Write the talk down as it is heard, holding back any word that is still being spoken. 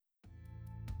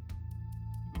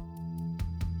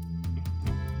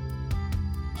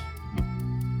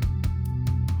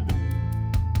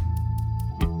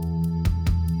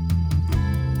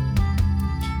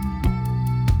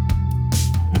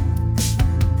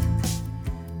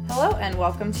Hello and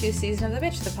welcome to Season of the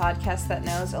Bitch, the podcast that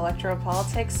knows electoral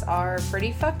politics are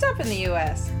pretty fucked up in the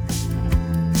U.S.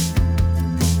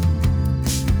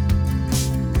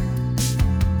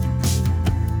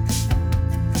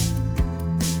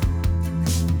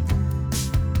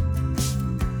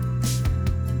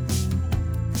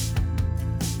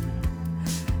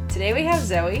 Today we have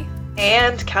Zoe.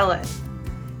 And Kellen.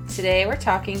 Today we're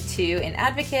talking to an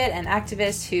advocate and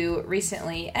activist who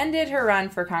recently ended her run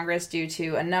for Congress due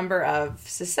to a number of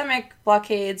systemic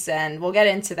blockades, and we'll get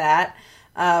into that.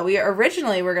 We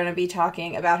originally were going to be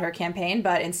talking about her campaign,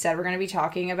 but instead we're going to be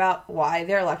talking about why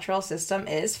their electoral system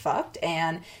is fucked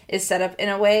and is set up in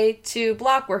a way to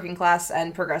block working class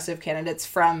and progressive candidates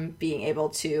from being able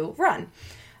to run.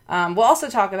 We'll also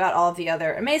talk about all of the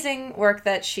other amazing work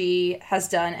that she has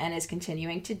done and is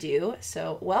continuing to do.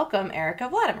 So welcome, Erica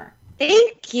Vladimir.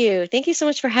 Thank you. Thank you so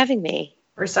much for having me.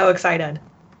 We're so excited.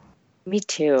 Me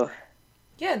too.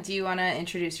 Yeah, do you want to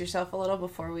introduce yourself a little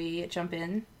before we jump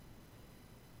in?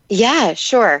 Yeah,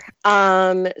 sure.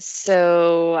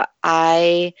 So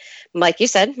like you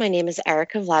said, my name is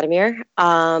Erica Vladimir.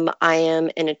 I am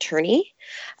an attorney.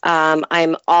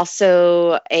 I'm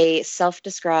also a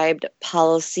self-described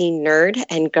policy nerd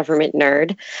and government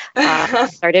nerd.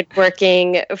 Started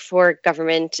working for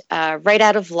government right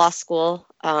out of law school.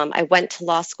 I went to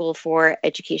law school for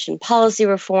education policy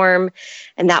reform,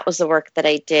 and that was the work that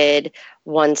I did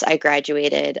once I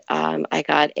graduated. I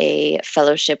got a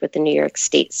fellowship with the New York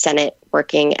State Senate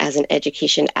working as an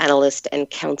education analyst and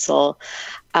counsel.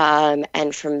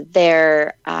 And from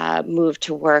there, moved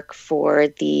to work for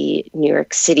the New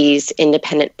York City's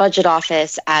Independent Budget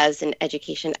Office as an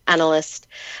education analyst.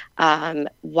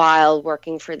 While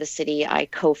working for the city, I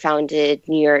co-founded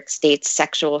New York State's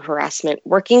Sexual Harassment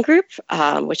Working Group,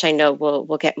 which I know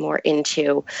we'll get more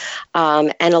into.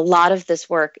 And a lot of this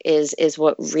work is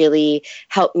what really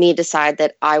helped me decide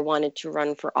that I wanted to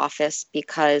run for office,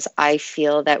 because I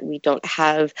feel that we don't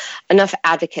have enough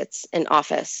advocates in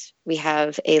office. We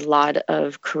have a lot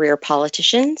of career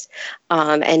politicians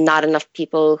and not enough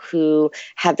people who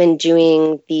have been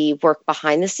doing the work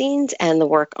behind the scenes and the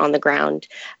work on the ground,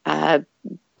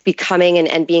 becoming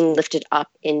and being lifted up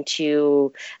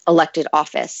into elected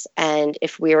office. And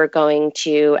if we were going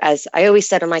to, as I always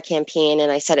said on my campaign,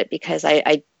 and I said it because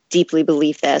I deeply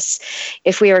believe this,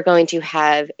 if we are going to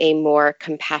have a more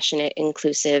compassionate,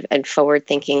 inclusive, and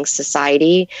forward-thinking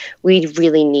society, we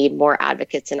really need more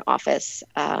advocates in office.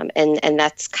 And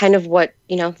that's kind of what,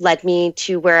 led me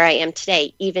to where I am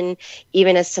today, even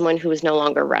as someone who is no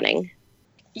longer running.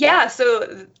 Yeah,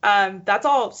 so that's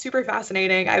all super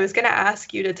fascinating. I was going to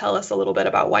ask you to tell us a little bit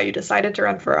about why you decided to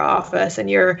run for office, and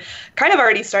you're kind of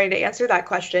already starting to answer that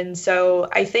question. So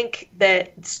I think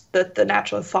that the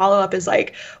natural follow-up is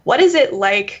like, what is it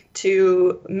like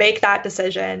to make that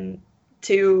decision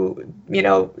to,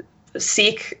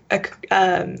 seek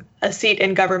a seat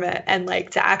in government and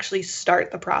like to actually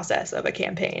start the process of a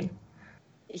campaign?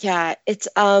 Yeah, it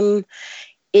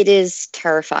is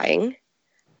terrifying.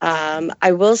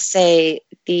 I will say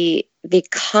the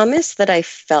calmness that I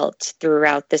felt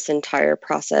throughout this entire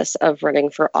process of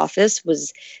running for office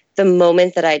was the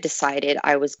moment that I decided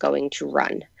I was going to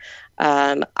run.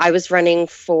 I was running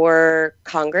for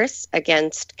Congress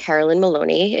against Carolyn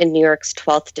Maloney in New York's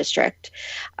 12th District.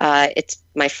 It's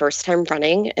my first time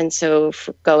running, and so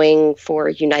going for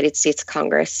United States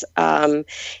Congress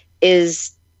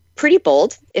is pretty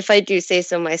bold, if I do say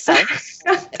so myself.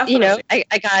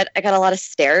 I got a lot of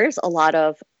stares, a lot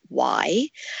of why.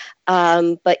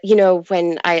 But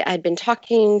when I'd been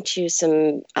talking to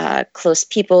some close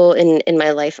people in my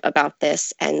life about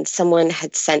this, and someone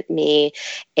had sent me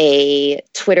a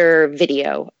Twitter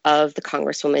video of the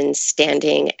Congresswoman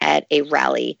standing at a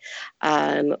rally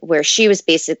where she was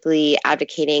basically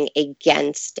advocating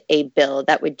against a bill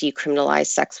that would decriminalize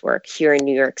sex work here in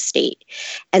New York State.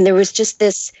 And there was just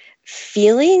this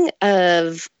feeling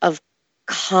of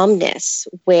calmness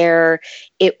where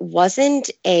it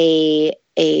wasn't a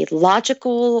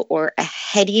logical or a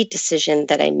heady decision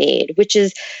that I made, which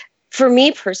is, for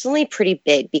me personally, pretty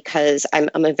big, because I'm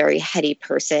a very heady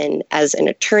person. As an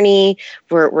attorney,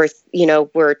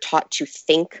 we're taught to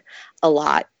think a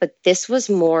lot, but this was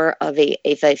more of a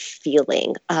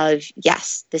feeling of,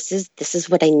 yes, this is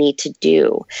what I need to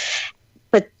do.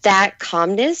 But that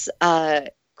calmness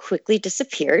quickly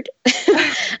disappeared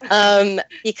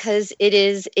because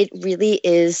it really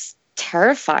is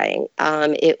terrifying.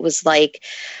 It was like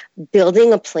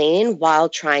building a plane while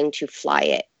trying to fly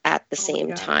it at the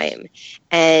same time.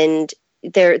 And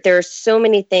there are so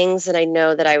many things that I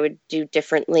know that I would do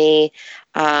differently.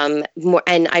 More,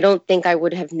 and I don't think I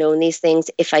would have known these things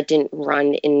if I didn't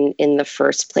run in the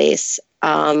first place.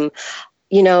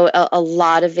 A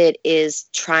lot of it is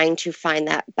trying to find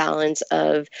that balance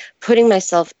of putting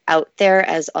myself out there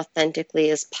as authentically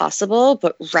as possible,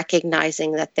 but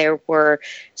recognizing that there were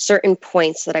certain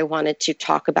points that I wanted to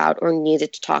talk about or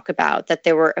needed to talk about, that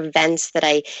there were events that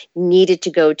I needed to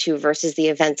go to versus the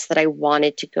events that I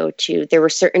wanted to go to. There were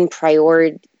certain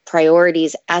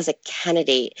priorities as a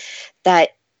candidate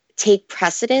that take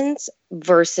precedence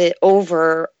versus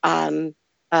over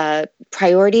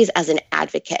priorities as an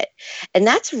advocate. And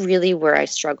that's really where I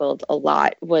struggled a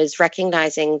lot, was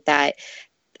recognizing that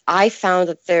I found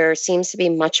that there seems to be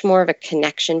much more of a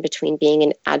connection between being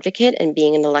an advocate and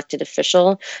being an elected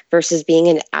official versus being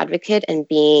an advocate and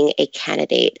being a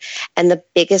candidate. And the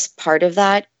biggest part of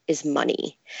that is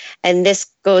money. And this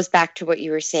goes back to what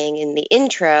you were saying in the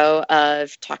intro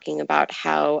of talking about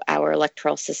how our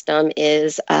electoral system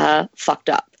is fucked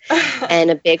up.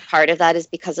 And a big part of that is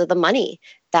because of the money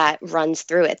that runs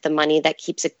through it, the money that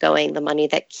keeps it going, the money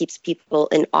that keeps people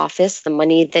in office, the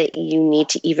money that you need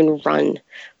to even run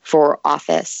for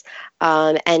office.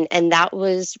 And that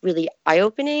was really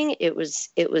eye-opening. It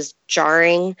was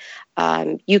jarring.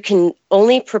 You can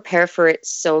only prepare for it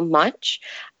so much.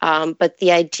 But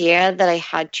the idea that I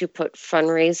had to put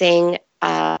fundraising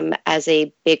as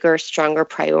a bigger, stronger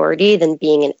priority than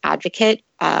being an advocate,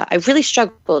 I really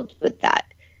struggled with that.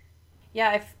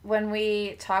 Yeah, when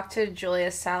we talked to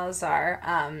Julia Salazar,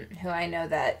 who I know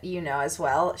that you know as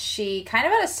well, she kind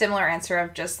of had a similar answer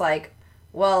of just like,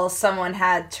 well, someone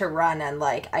had to run and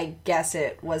like, I guess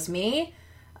it was me.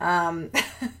 And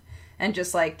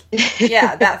just like,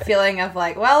 yeah, that feeling of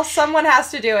like, well, someone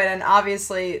has to do it. And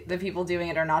obviously the people doing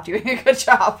it are not doing a good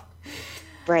job.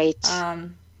 Right.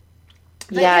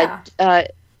 Yeah.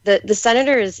 The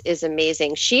senator is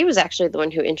amazing. She was actually the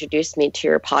one who introduced me to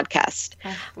your podcast.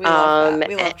 We love that.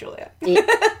 We love Julia.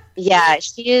 Yeah,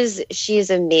 she is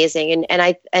amazing,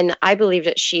 and I believe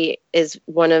that she is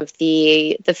one of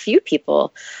the few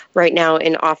people right now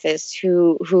in office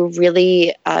who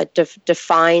really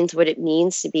defines what it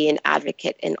means to be an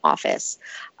advocate in office.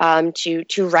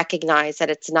 To recognize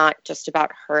that it's not just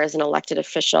about her as an elected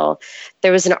official.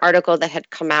 There was an article that had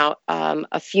come out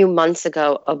a few months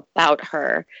ago about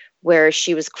her, where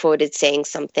she was quoted saying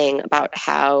something about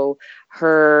how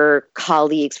her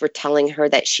colleagues were telling her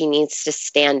that she needs to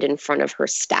stand in front of her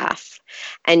staff.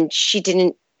 And she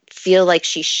didn't feel like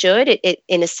she should. It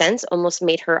in a sense, almost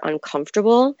made her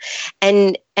uncomfortable.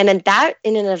 And that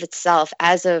in and of itself,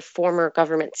 as a former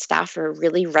government staffer,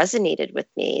 really resonated with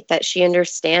me, that she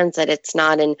understands that it's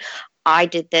not an I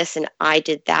did this and I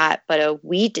did that, but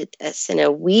we did this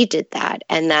and we did that.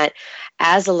 And that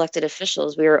as elected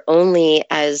officials, we are only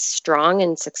as strong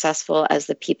and successful as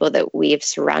the people that we've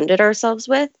surrounded ourselves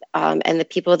with, and the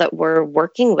people that we're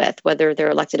working with, whether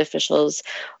they're elected officials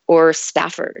or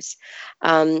staffers.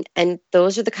 And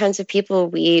those are the kinds of people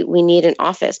we need in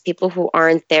office, people who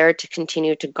aren't there to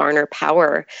continue to garner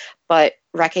power, but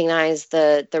recognize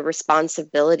the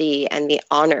responsibility and the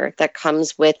honor that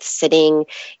comes with sitting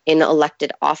in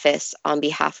elected office on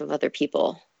behalf of other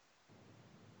people.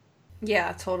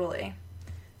 Yeah, totally.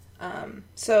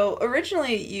 So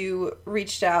originally you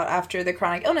reached out after the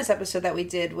chronic illness episode that we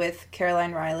did with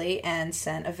Caroline Riley and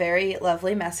sent a very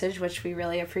lovely message, which we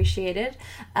really appreciated.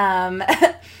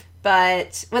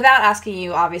 But without asking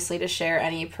you, obviously, to share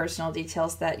any personal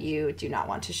details that you do not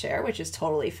want to share, which is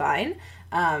totally fine.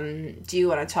 Do you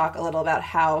want to talk a little about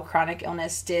how chronic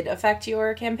illness did affect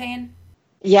your campaign?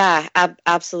 Yeah,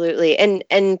 absolutely.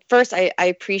 And first, I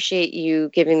appreciate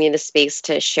you giving me the space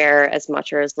to share as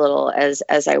much or as little as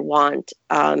I want.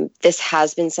 This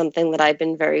has been something that I've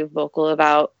been very vocal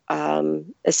about,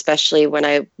 especially when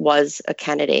I was a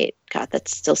candidate. God,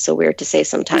 that's still so weird to say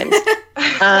sometimes.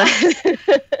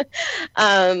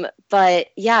 But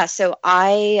yeah, so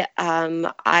I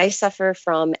suffer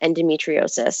from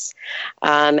endometriosis,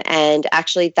 and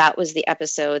actually that was the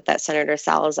episode that Senator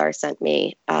Salazar sent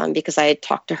me, because I had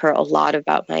talked to her a lot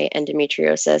about my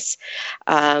endometriosis.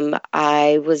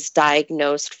 I was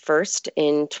diagnosed first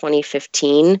in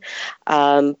 2015,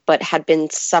 but had been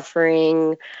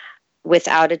suffering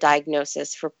without a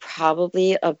diagnosis for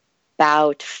probably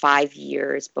about 5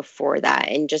 years before that,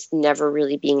 and just never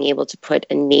really being able to put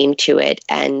a name to it.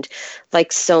 And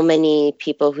like so many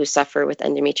people who suffer with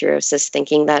endometriosis,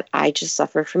 thinking that I just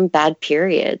suffer from bad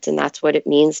periods and that's what it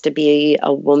means to be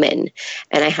a woman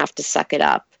and I have to suck it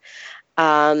up.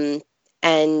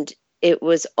 And it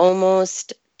was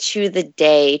almost to the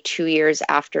day 2 years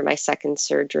after my second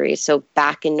surgery. So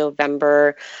back in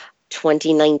November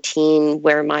 2019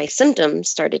 where my symptoms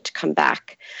started to come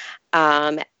back.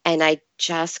 And I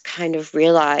just kind of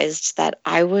realized that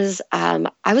I was in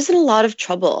a lot of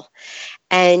trouble.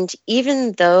 And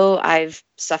even though I've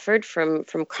suffered from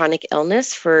chronic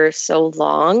illness for so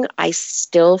long, I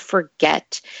still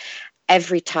forget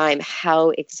every time how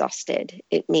exhausted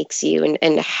it makes you,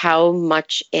 and how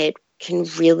much it can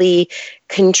really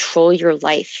control your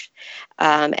life.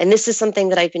 And this is something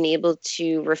that I've been able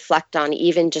to reflect on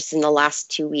even just in the last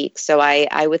 2 weeks. So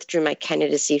I withdrew my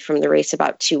candidacy from the race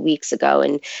about 2 weeks ago.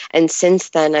 And since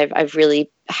then, I've really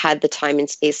had the time and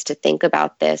space to think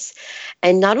about this,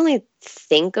 and not only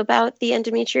think about the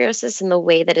endometriosis and the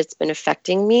way that it's been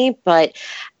affecting me, but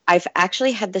I've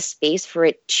actually had the space for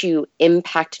it to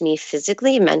impact me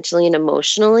physically, mentally, and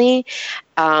emotionally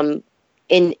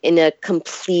in a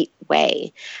complete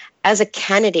way. As a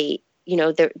candidate,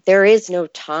 there is no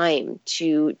time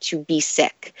to be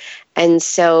sick. And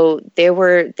so there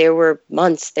were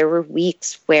months, there were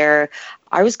weeks where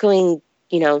I was going,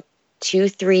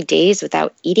 2-3 days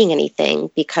without eating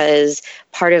anything, because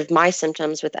part of my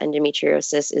symptoms with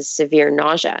endometriosis is severe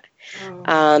nausea.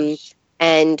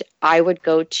 And I would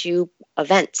go to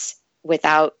events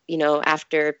without,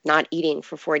 after not eating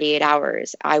for 48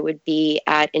 hours. I would be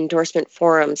at endorsement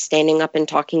forums, standing up and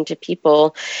talking to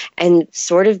people, and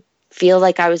sort of feel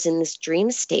like I was in this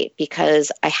dream state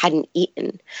because I hadn't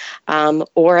eaten.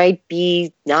 Or I'd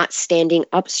be not standing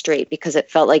up straight because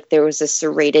it felt like there was a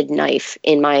serrated knife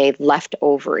in my left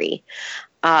ovary.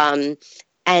 And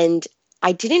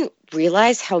I didn't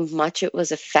realize how much it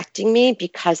was affecting me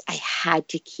because I had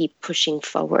to keep pushing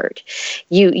forward.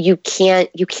 You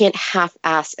can't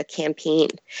half-ass a campaign.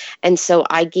 And so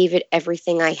I gave it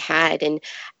everything I had, and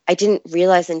I didn't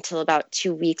realize until about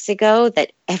 2 weeks ago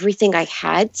that everything I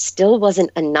had still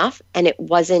wasn't enough, and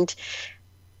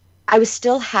I was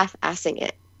still half-assing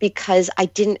it because I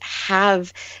didn't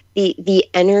have the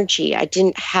energy. I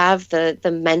didn't have the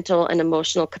mental and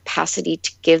emotional capacity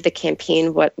to give the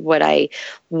campaign what I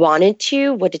wanted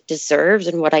to, what it deserves,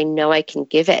 and what I know I can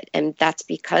give it. And that's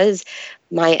because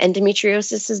my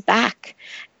endometriosis is back,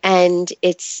 and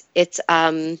it's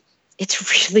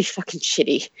really fucking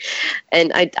shitty.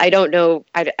 And I don't know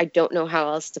how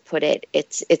else to put it.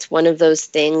 It's one of those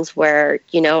things where,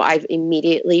 I've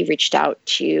immediately reached out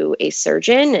to a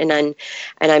surgeon, and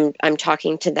I'm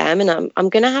talking to them, and I'm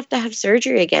going to have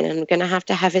surgery again. I'm going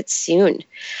to have it soon.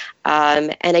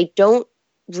 And I don't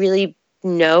really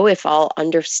know if I'll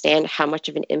understand how much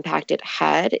of an impact it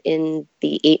had in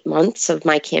the 8 months of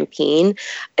my campaign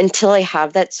until I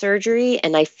have that surgery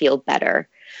and I feel better.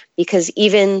 Because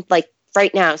even like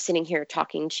right now, sitting here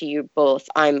talking to you both,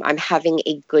 I'm having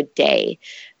a good day.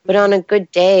 But on a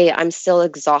good day, I'm still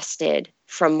exhausted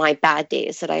from my bad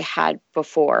days that I had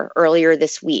before, earlier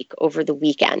this week, over the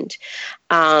weekend,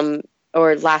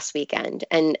 or last weekend.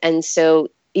 And so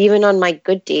even on my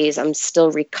good days, I'm still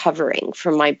recovering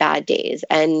from my bad days.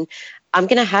 And I'm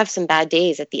going to have some bad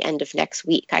days at the end of next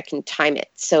week. I can time it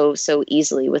so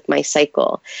easily with my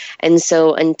cycle. And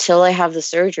so until I have the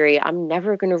surgery, I'm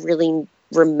never going to really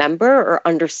remember or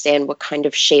understand what kind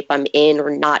of shape I'm in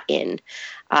or not in,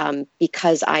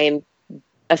 because I am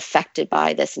affected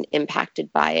by this and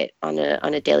impacted by it on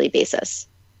a daily basis.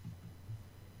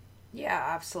 Yeah,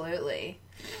 absolutely.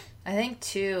 I think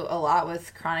too, a lot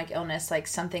with chronic illness, like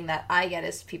something that I get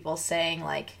is people saying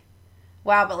like,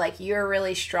 wow, but like you're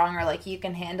really strong, or like you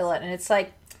can handle it. And it's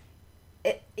like,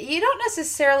 you don't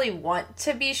necessarily want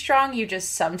to be strong. You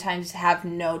just sometimes have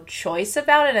no choice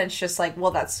about it. And it's just like,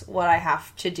 well, that's what I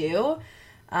have to do.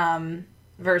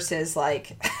 Versus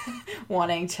like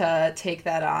wanting to take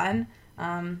that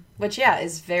on. Which, yeah,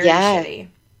 is very shitty.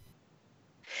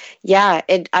 Yeah,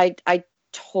 I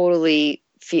totally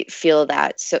feel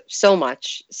that so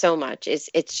much.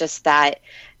 It's just that,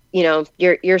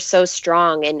 you're so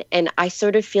strong, and I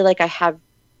sort of feel like I have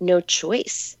no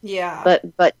choice. Yeah.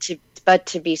 But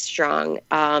to be strong.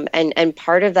 And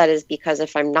part of that is because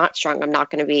if I'm not strong, I'm not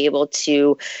going to be able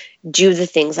to do the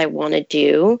things I want to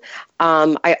do.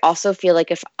 I also feel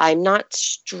like if I'm not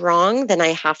strong, then I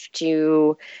have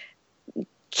to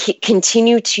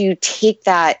continue to take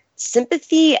that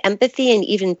sympathy, empathy, and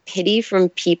even pity from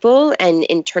people and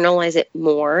internalize it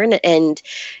more. And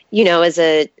as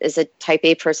a type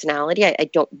A personality, I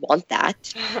don't want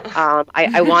that.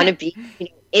 I want to be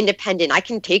independent. I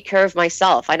can take care of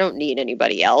myself. I don't need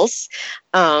anybody else,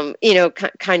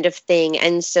 kind of thing.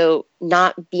 And so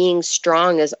not being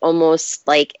strong is almost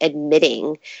like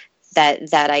admitting that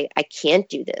I can't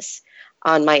do this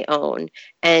on my own.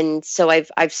 And so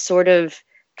I've sort of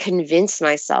convince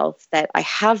myself that I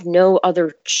have no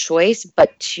other choice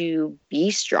but to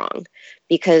be strong,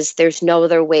 because there's no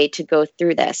other way to go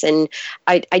through this. And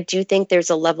I do think there's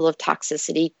a level of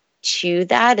toxicity to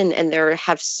that. And there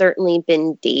have certainly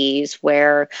been days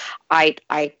where I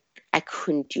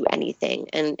couldn't do anything,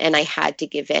 and I had to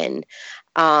give in.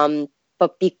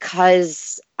 But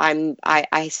because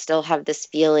I still have this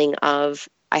feeling of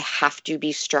I have to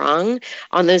be strong,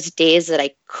 on those days that I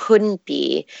couldn't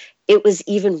be, it was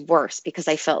even worse because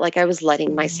I felt like I was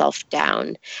letting myself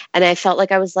down, and I felt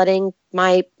like I was letting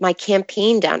my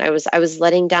campaign down. I was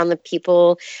letting down the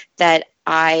people that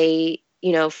I,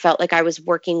 felt like I was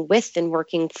working with and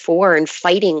working for and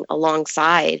fighting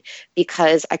alongside,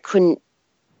 because I couldn't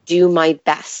do my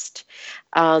best.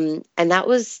 And that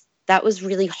was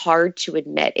really hard to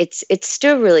admit. It's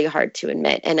still really hard to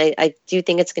admit. And I do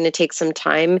think it's going to take some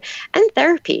time and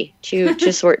therapy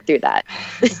to sort through that.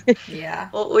 Yeah.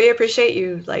 Well, we appreciate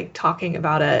you talking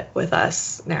about it with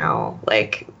us now.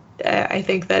 I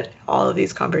think that all of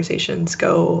these conversations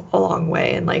go a long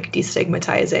way in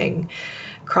destigmatizing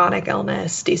chronic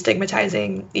illness,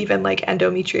 destigmatizing even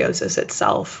endometriosis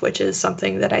itself, which is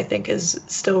something that I think is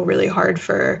still really hard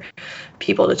for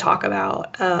people to talk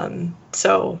about.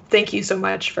 So thank you so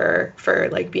much for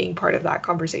being part of that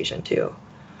conversation too.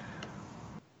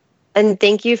 And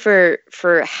thank you for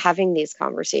having these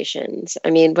conversations. I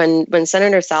mean, when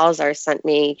Senator Salazar sent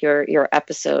me your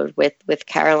episode with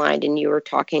Caroline, and you were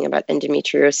talking about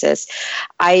endometriosis,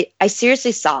 I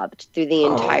seriously sobbed through the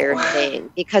entire thing,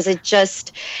 because it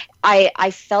just, I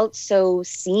felt so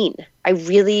seen. I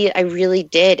really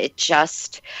did. It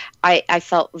just, I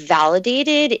felt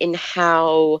validated in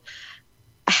how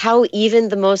even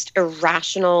the most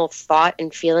irrational thought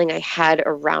and feeling I had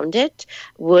around it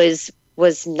was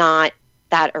not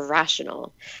that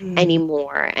irrational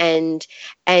anymore. And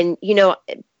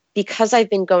because I've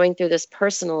been going through this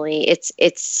personally, it's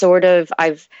sort of,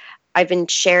 I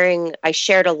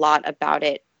shared a lot about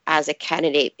it as a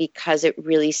candidate, because it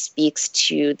really speaks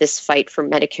to this fight for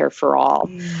Medicare for all.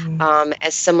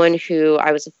 As someone who,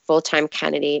 I was a full-time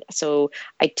candidate, so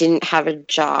I didn't have a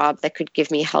job that could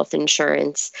give me health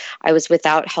insurance. I was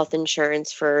without health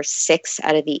insurance for 6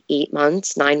 out of the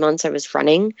 9 months I was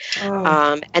running.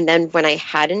 And then when I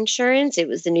had insurance, it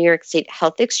was the New York State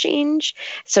Health Exchange.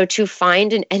 So to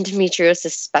find an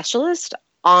endometriosis specialist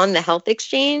on the health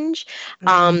exchange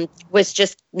was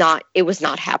just not, it was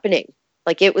not happening.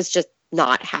 It was just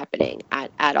not happening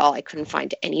at all. I couldn't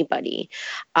find anybody.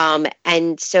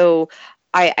 And so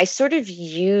I sort of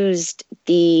used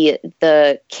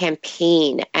the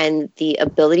campaign and the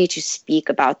ability to speak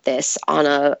about this on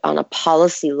a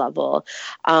policy level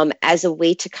as a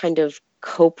way to kind of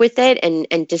cope with it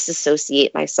and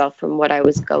disassociate myself from what I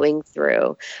was going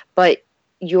through. But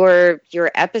your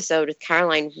episode with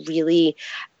Caroline really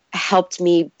helped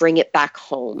me bring it back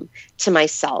home to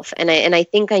myself. And I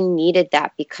think I needed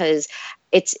that, because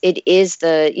it is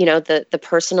the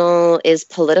personal is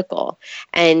political,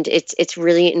 and it's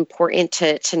really important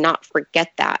to not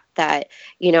forget that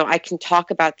I can talk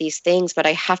about these things, but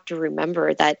I have to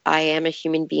remember that I am a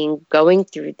human being going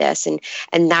through this, and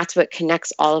that's what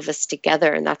connects all of us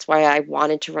together. And that's why I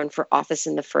wanted to run for office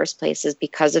in the first place, is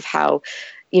because of how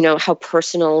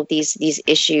personal these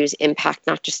issues impact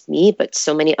not just me, but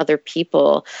so many other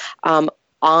people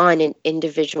on an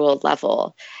individual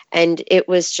level. And it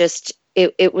was just,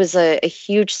 it was a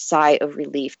huge sigh of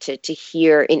relief to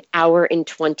hear an hour and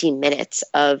 20 minutes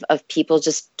of people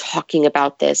just talking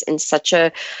about this in such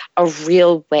a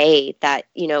real way that,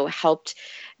 helped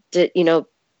to,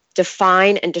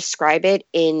 define and describe it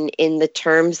in the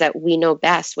terms that we know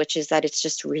best, which is that it's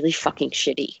just really fucking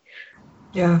shitty.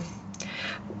 Yeah.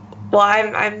 Well,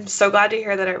 I'm so glad to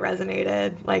hear that it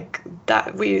resonated,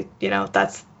 that we,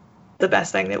 that's the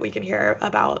best thing that we can hear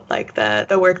about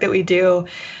the work that we do.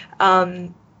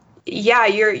 Yeah,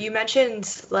 you mentioned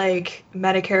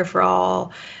Medicare for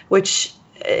All, which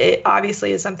it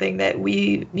obviously is something that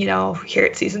we, here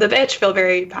at Season the Bitch feel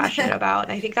very passionate about.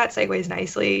 And I think that segues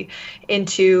nicely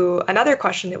into another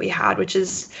question that we had, which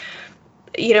is,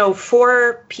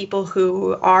 for people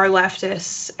who are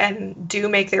leftists and do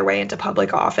make their way into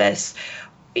public office,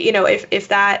 if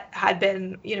that had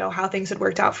been, how things had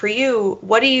worked out for you,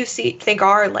 what do you think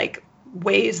are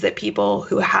ways that people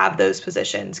who have those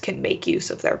positions can make use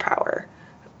of their power?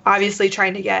 Obviously,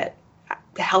 trying to get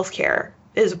healthcare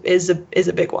is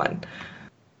a big one.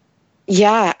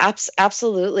 Yeah,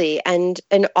 absolutely. And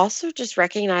also just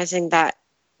recognizing that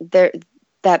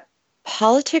that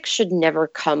politics should never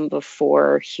come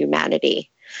before humanity.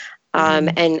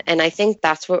 And I think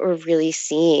that's what we're really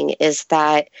seeing, is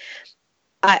that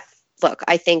look,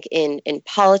 I think in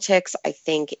politics, I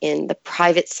think in the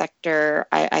private sector,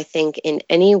 I think in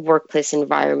any workplace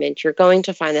environment, you're going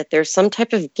to find that there's some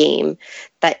type of game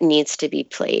that needs to be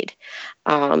played.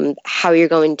 How you're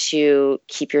going to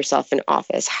keep yourself in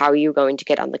office, how you're going to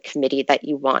get on the committee that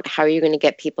you want, how are you going to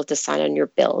get people to sign on your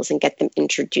bills and get them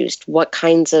introduced, what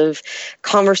kinds of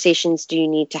conversations do you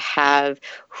need to have,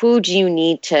 who do you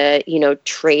need to,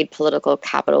 trade political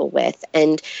capital with,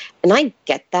 and I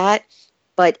get that,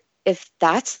 but if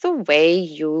that's the way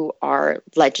you are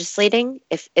legislating,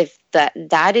 if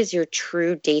that is your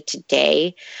true day to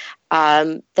day,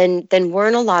 then we're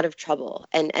in a lot of trouble,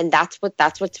 and that's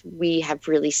what we have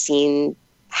really seen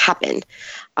happen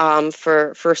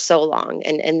for so long,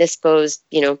 and this goes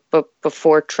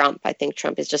before Trump. I think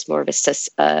Trump is just more of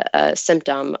a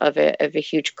symptom of a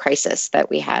huge crisis that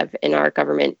we have in our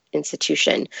government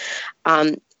institution,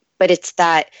 but it's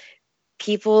that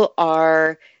people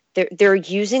are. They're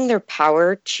using their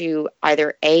power to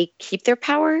either keep their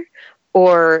power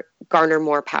or garner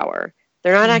more power.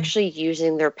 They're not actually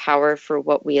using their power for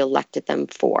what we elected them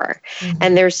for. Mm-hmm.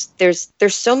 And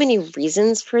there's so many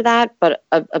reasons for that, but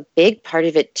a big part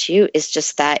of it too is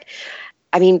just that,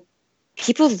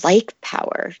 people like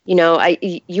power.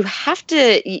 You have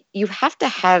to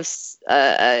have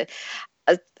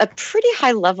a pretty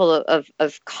high level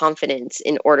of confidence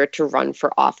in order to run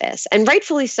for office, and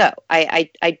rightfully so.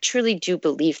 I truly do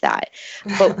believe that.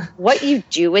 But what you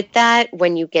do with that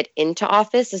when you get into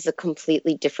office is a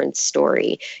completely different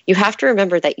story. You have to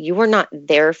remember that you are not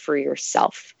there for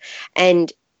yourself,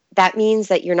 and that means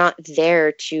that you're not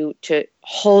there to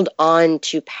hold on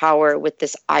to power with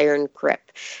this iron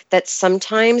grip. That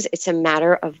sometimes it's a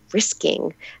matter of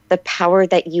risking the power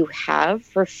that you have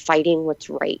for fighting what's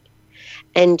right.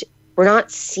 And we're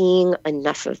not seeing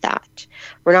enough of that.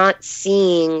 We're not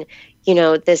seeing,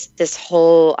 this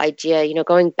whole idea,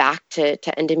 going back to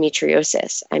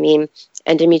endometriosis.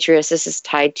 Endometriosis is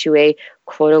tied to a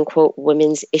quote unquote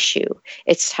women's issue.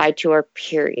 It's tied to our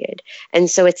period. And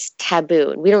so it's taboo.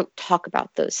 And we don't talk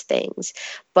about those things.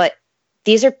 But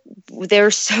there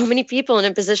are so many people in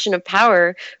a position of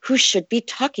power who should be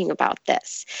talking about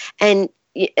this. And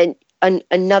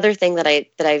another thing that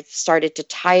I've started to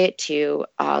tie it to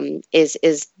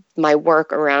is my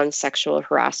work around sexual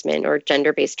harassment or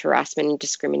gender-based harassment and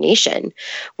discrimination.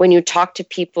 When you talk to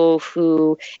people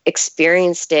who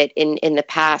experienced it in the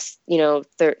past,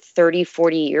 30,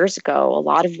 40 years ago, a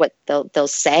lot of what they'll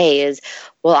say is,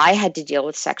 well, I had to deal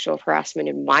with sexual harassment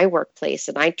in my workplace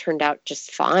and I turned out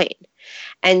just fine.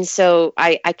 And so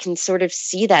I can sort of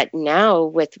see that now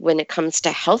when it comes to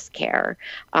healthcare,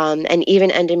 and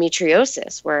even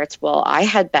endometriosis, where it's, well, I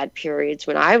had bad periods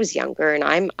when I was younger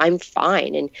and I'm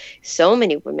fine. And so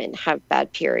many women have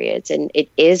bad periods, and it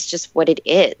is just what it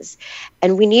is.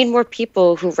 And we need more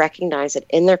people who recognize that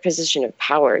in their position of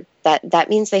power, that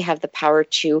means they have the power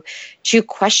to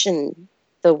question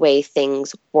the way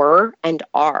things were and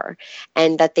are,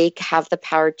 and that they have the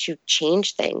power to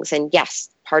change things. And yes,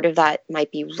 part of that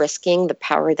might be risking the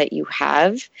power that you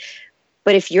have.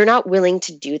 But if you're not willing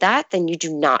to do that, then you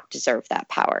do not deserve that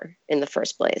power in the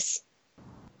first place.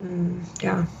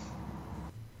 Yeah.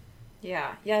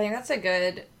 Yeah, I think that's a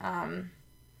good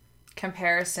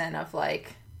comparison of I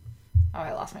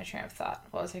lost my train of thought.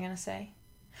 What was I going to say?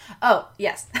 Oh,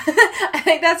 yes. I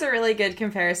think that's a really good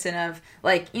comparison of,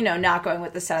 not going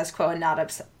with the status quo and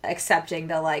not accepting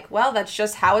the, well, that's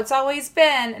just how it's always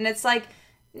been. And it's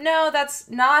no, that's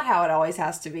not how it always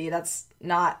has to be. That's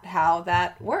not how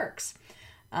that works.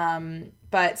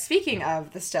 But speaking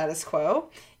of the status quo,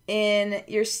 in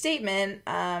your statement,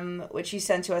 which you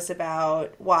sent to us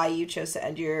about why you chose to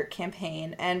end your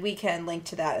campaign, and we can link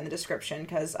to that in the description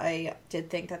because I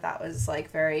did think that was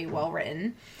very well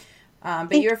written.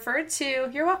 But you referred to,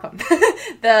 you're welcome.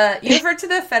 You referred to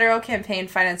the federal campaign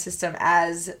finance system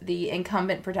as the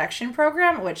Incumbent Protection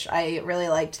Program, which I really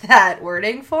liked that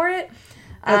wording for it.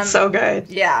 That's so good.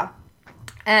 Yeah.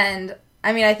 And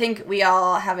I think we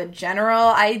all have a general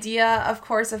idea, of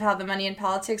course, of how the money in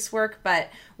politics work,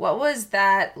 but what was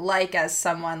that like as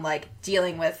someone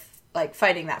dealing with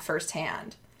fighting that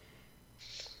firsthand?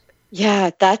 Yeah,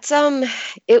 that's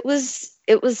it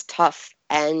was tough.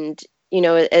 And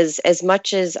as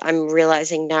much as I'm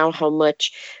realizing now how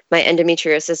much my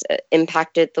endometriosis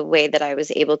impacted the way that I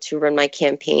was able to run my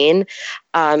campaign,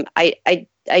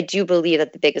 I do believe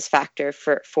that the biggest factor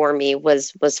for me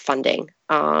was funding,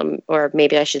 or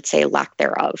maybe I should say lack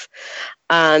thereof.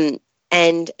 And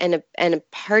a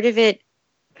part of it,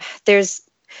 there's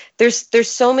There's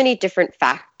so many different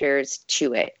factors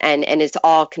to it, and it's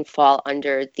all can fall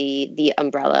under the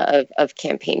umbrella of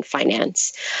campaign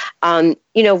finance. When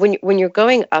you're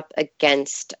going up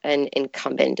against an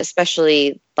incumbent,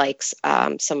 especially like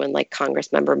someone like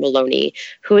Congressmember Maloney,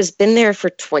 who has been there for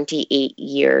 28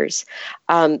 years,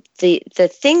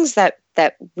 the things that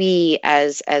we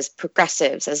as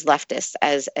progressives, as leftists,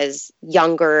 as a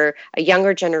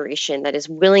younger generation that is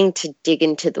willing to dig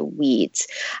into the weeds,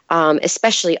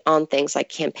 especially on things like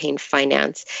campaign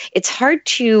finance, it's hard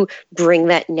to bring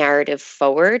that narrative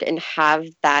forward and have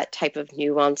that type of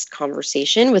nuanced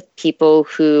conversation with people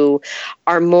who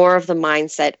are more of the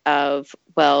mindset of,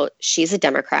 well, she's a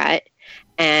Democrat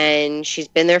and she's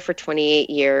been there for 28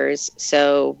 years.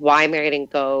 So why am I going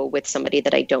to go with somebody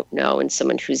that I don't know and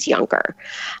someone who's younger?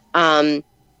 And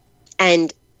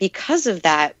because of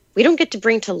that, we don't get to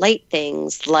bring to light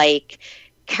things like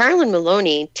Carolyn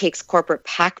Maloney takes corporate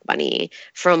PAC money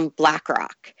from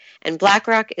BlackRock. And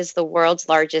BlackRock is the world's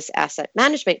largest asset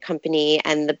management company,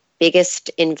 and the biggest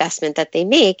investment that they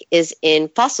make is in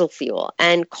fossil fuel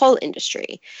and coal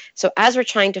industry. So as we're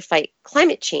trying to fight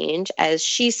climate change, as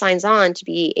she signs on to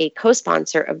be a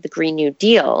co-sponsor of the Green New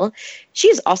Deal,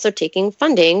 she's also taking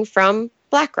funding from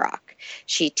BlackRock.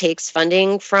 She takes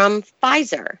funding from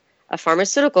Pfizer, a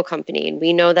pharmaceutical company. And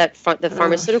we know that the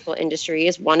pharmaceutical industry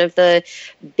is one of the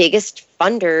biggest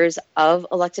funders of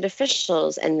elected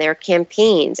officials and their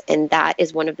campaigns. And that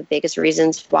is one of the biggest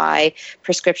reasons why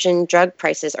prescription drug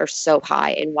prices are so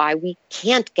high and why we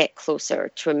can't get closer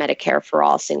to a Medicare for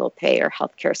all single payer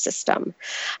healthcare system.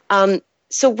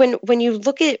 So when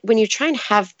you try and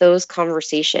have those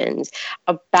conversations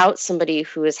about somebody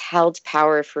who has held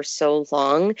power for so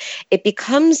long, it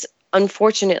becomes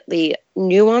unfortunately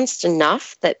nuanced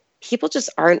enough that people just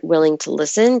aren't willing to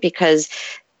listen because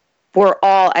we're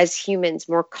all, as humans,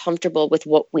 more comfortable with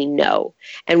what we know,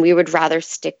 and we would rather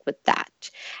stick with that.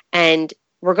 And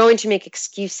we're going to make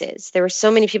excuses. There were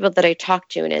so many people that I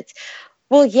talked to, and it's,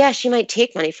 well, yeah, she might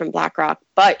take money from BlackRock,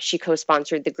 but she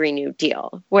co-sponsored the Green New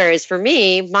Deal. Whereas for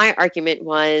me, my argument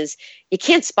was, you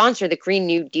can't sponsor the Green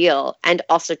New Deal and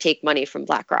also take money from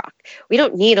BlackRock. We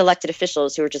don't need elected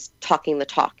officials who are just talking the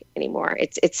talk anymore.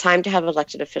 It's time to have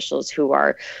elected officials who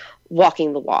are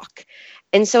walking the walk.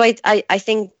 And so I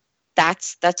think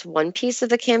that's one piece of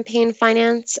the campaign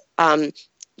finance.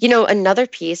 Another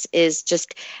piece is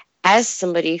just, as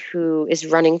somebody who is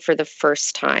running for the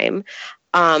first time,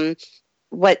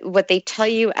 what they tell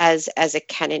you as a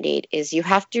candidate is you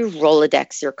have to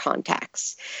Rolodex your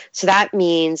contacts. So that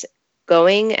means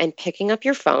going and picking up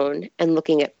your phone and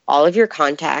looking at all of your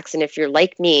contacts. And if you're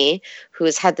like me, who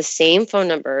has had the same phone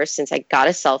number since I got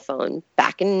a cell phone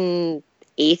back in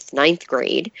 8th, 9th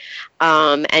grade,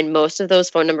 and most of those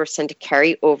phone numbers tend to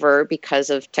carry over because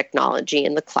of technology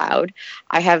in the cloud,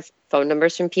 I have phone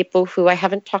numbers from people who I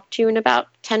haven't talked to in about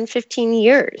 10, 15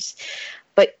 years.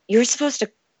 But you're supposed to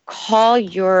call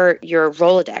your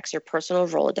Rolodex, your personal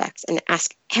Rolodex, and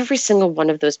ask every single one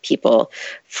of those people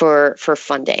for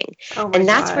funding. And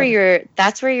that's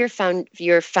where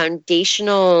your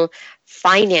foundational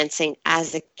financing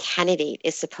as a candidate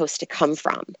is supposed to come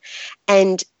from.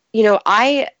 And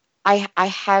I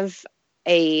have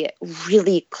a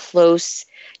really close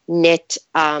knit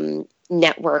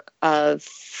network of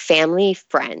family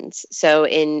friends. So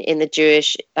in the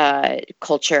Jewish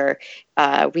culture,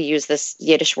 we use this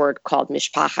Yiddish word called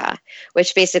mishpacha,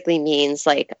 which basically means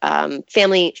like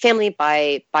family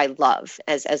by love,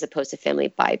 as opposed to family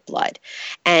by blood.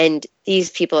 And these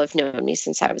people have known me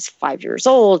since I was 5 years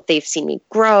old. They've seen me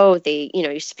grow. They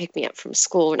used to pick me up from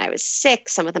school when I was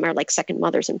 6. Some of them are like second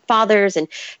mothers and fathers, and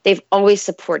they've always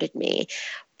supported me.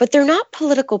 But they're not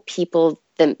political people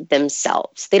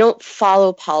themselves. They don't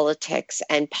follow politics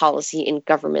and policy in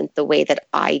government the way that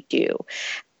I do.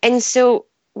 And so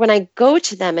when I go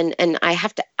to them and I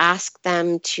have to ask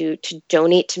them to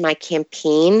donate to my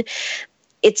campaign,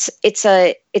 it's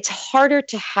harder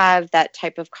to have that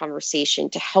type of conversation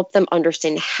to help them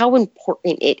understand how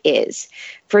important it is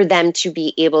for them to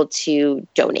be able to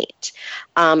donate,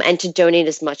 and to donate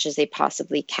as much as they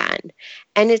possibly can.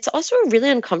 And it's also a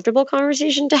really uncomfortable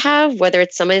conversation to have, whether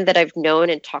it's somebody that I've known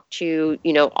and talked to,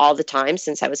 all the time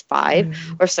since I was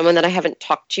 5, or someone that I haven't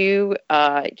talked to,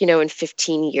 in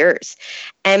 15 years.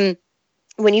 And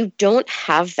when you don't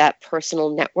have that personal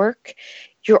network,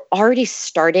 you're already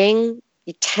starting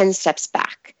 10 steps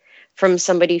back from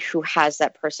somebody who has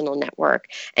that personal network.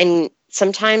 And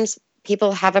sometimes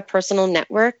people have a personal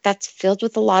network that's filled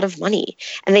with a lot of money,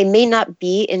 and they may not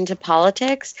be into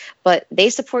politics, but they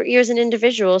support you as an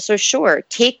individual. So sure,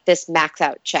 take this max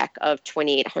out check of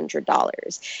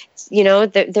 $2,800. You know,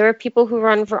 there are people who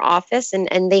run for office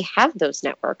and they have those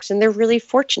networks and they're really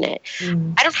fortunate.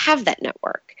 I don't have that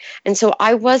network. And so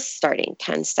I was starting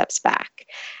 10 steps back.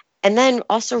 And then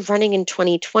also running in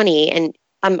 2020, and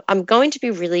I'm going to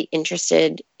be really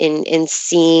interested in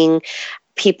seeing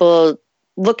people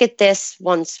look at this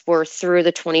once we're through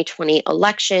the 2020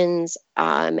 elections,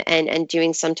 and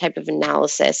doing some type of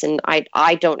analysis. And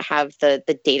I don't have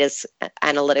the data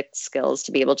analytics skills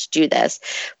to be able to do this,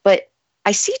 but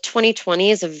I see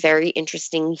 2020 as a very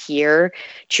interesting year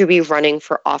to be running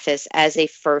for office as a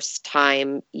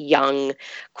first-time young,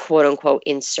 quote-unquote,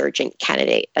 insurgent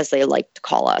candidate, as they like to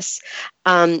call us.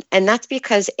 And that's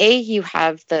because, A, you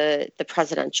have the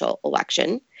presidential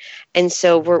election. And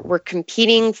so we're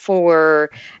competing for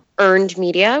earned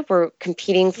media. We're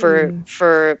competing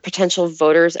for potential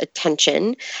voters'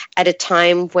 attention at a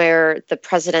time where the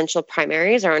presidential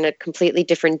primaries are on a completely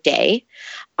different day.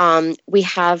 We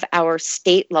have our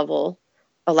state level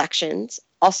elections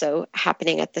also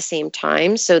happening at the same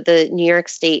time. So the New York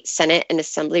State Senate and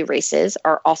Assembly races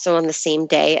are also on the same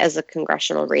day as the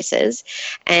congressional races.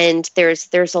 And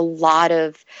there's a lot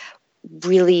of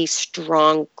really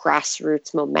strong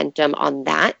grassroots momentum on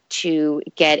that to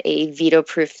get a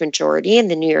veto-proof majority in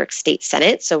the New York State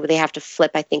Senate. So they have to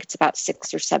flip, I think it's about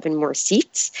 6 or 7 more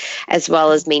seats, as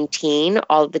well as maintain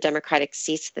all of the Democratic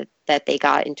seats that they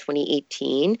got in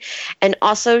 2018. And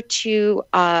also to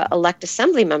elect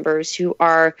assembly members who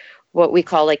are what we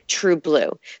call like true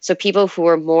blue. So people who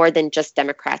are more than just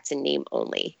Democrats in name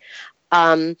only.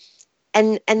 And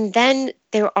then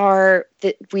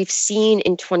we've seen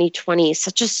in 2020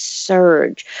 such a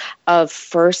surge of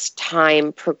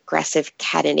first-time progressive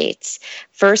candidates,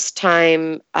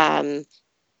 first-time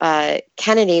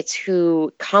candidates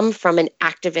who come from an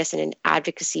activist and an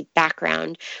advocacy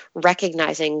background,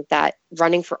 recognizing that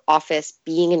running for office,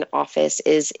 being in office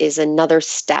is another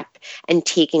step and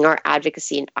taking our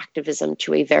advocacy and activism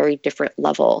to a very different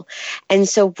level. And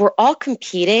so we're all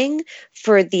competing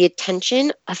for the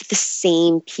attention of the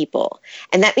same people.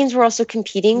 And that means we're also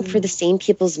competing for the same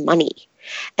people's money.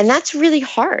 And that's really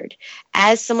hard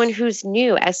as someone who's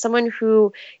new, as someone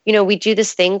who, we do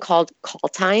this thing called call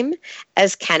time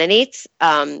as candidates.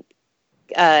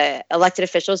 Elected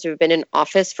officials who have been in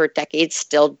office for decades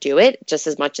still do it just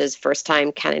as much as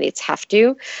first-time candidates have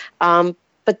to.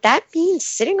 But that means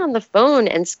sitting on the phone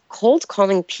and cold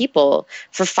calling people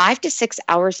for 5 to 6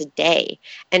 hours a day.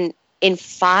 And in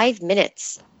 5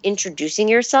 minutes, introducing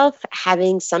yourself,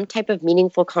 having some type of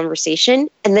meaningful conversation,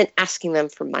 and then asking them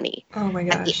for money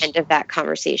at the end of that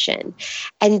conversation.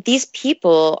 And these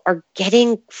people are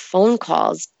getting phone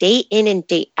calls day in and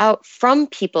day out from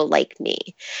people like me.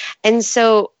 And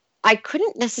so I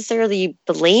couldn't necessarily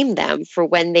blame them for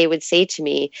when they would say to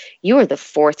me, "You are the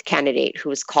 4th candidate who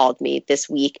has called me this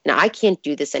week, and I can't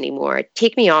do this anymore.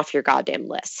 Take me off your goddamn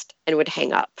list," and would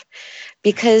hang up.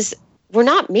 Because we're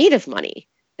not made of money.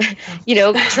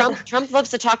 Trump loves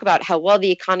to talk about how well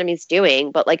the economy is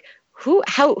doing, but like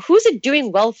who's it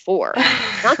doing well for?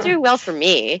 It's not doing well for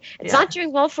me. It's not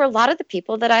doing well for a lot of the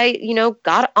people that I,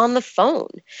 got on the phone.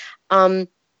 And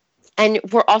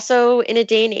we're also in a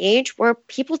day and age where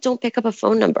people don't pick up a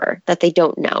phone number that they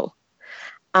don't know.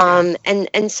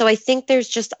 And so I think there's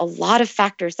just a lot of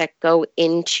factors that go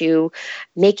into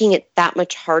making it that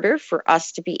much harder for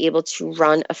us to be able to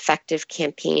run effective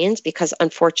campaigns, because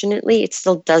unfortunately it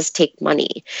still does take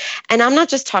money. And I'm not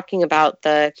just talking about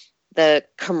the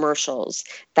commercials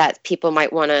that people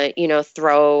might want to,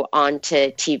 throw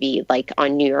onto TV, like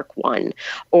on New York One,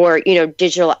 or,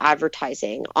 digital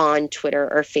advertising on Twitter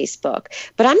or Facebook.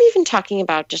 But I'm even talking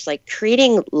about just like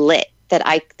creating lit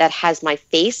that has my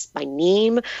face, my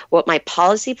name, what my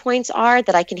policy points are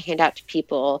that I can hand out to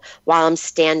people while I'm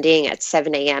standing at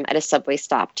 7 a.m. at a subway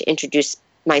stop to introduce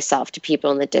myself to people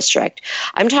in the district.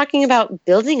 I'm talking about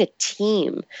building a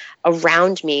team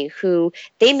around me who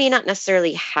they may not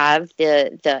necessarily have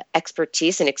the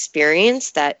expertise and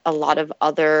experience that a lot of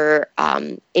other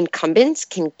incumbents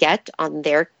can get on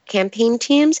their campaign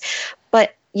teams,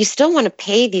 but you still want to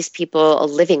pay these people a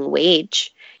living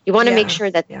wage. You want to make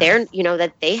sure that they're,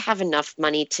 that they have enough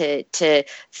money to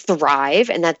thrive,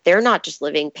 and that they're not just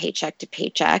living paycheck to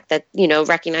paycheck, that,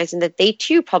 recognizing that they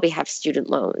too probably have student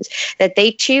loans, that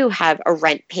they too have a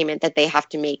rent payment that they have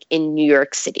to make in New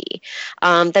York City,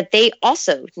 that they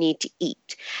also need to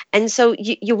eat. And so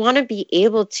you want to be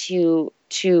able to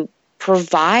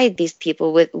provide these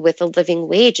people with a living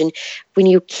wage. And when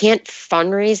you can't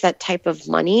fundraise that type of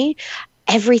money,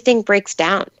 everything breaks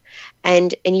down.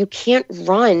 And you can't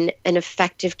run an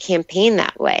effective campaign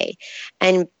that way.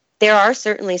 And there are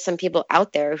certainly some people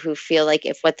out there who feel like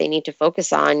if what they need to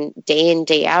focus on day in,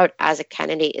 day out as a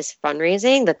candidate is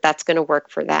fundraising, that's going to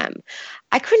work for them.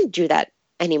 I couldn't do that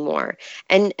anymore.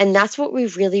 And that's what we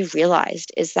really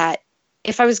realized, is that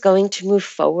if I was going to move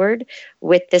forward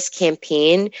with this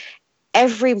campaign,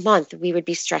 every month we would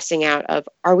be stressing out of,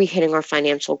 are we hitting our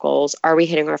financial goals? Are we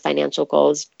hitting our financial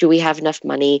goals? Do we have enough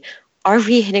money? Are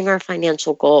we hitting our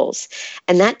financial goals?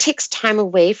 And that takes time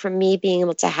away from me being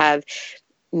able to have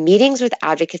meetings with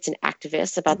advocates and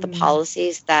activists about the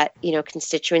policies that,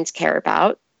 constituents care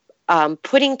about.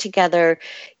 Putting together,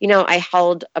 I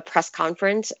held a press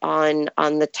conference on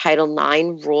the Title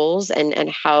IX rules and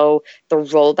how the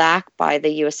rollback by the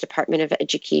U.S. Department of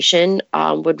Education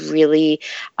would really,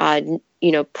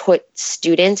 put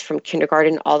students from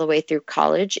kindergarten all the way through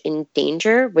college in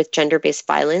danger with gender-based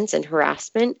violence and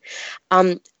harassment.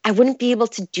 I wouldn't be able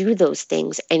to do those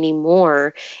things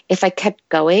anymore if I kept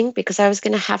going, because I was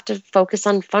going to have to focus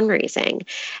on fundraising.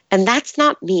 And that's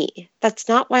not me. That's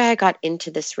not why I got into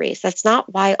this race. That's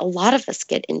not why a lot of us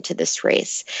get into this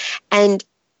race. And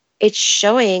it's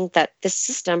showing that the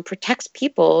system protects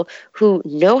people who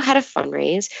know how to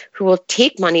fundraise, who will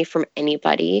take money from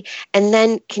anybody, and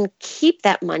then can keep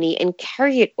that money and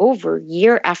carry it over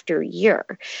year after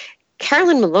year.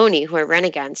 Carolyn Maloney, who I ran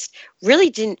against,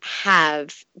 really didn't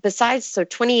have, besides,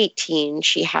 2018,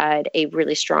 she had a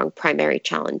really strong primary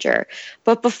challenger.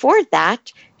 But before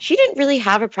that, she didn't really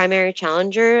have a primary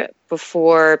challenger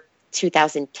before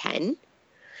 2010.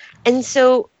 And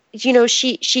so,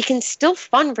 she can still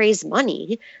fundraise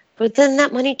money, but then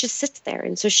that money just sits there.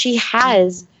 And so she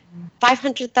has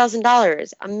 $500,000,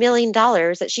 $1 million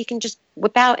that she can just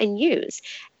whip out and use.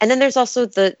 And then there's also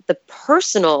the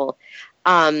personal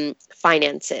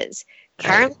finances.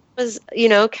 Carolyn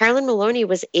Maloney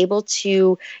was able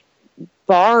to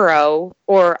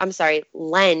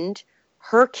lend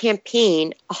her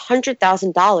campaign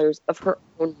 $100,000 of her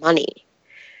own money.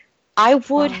 I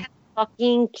would have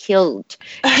fucking killed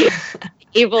to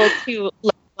be able to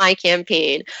lend my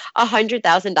campaign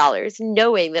 $100,000,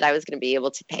 knowing that I was going to be able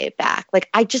to pay it back. Like,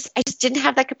 I just didn't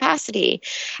have that capacity.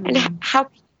 And how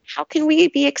can we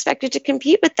be expected to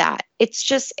compete with that?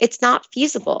 It's not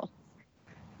feasible.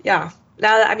 Yeah.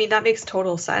 That makes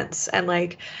total sense.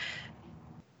 And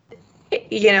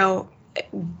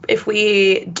if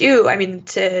we do,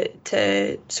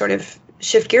 to sort of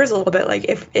shift gears a little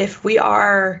bit, if we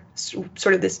are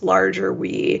sort of this larger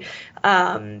we,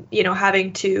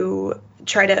 having to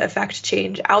try to affect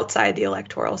change outside the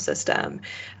electoral system,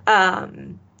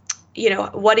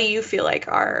 what do you feel like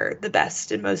are the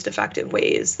best and most effective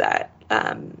ways that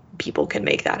people can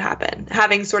make that happen,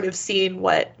 having sort of seen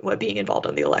what being involved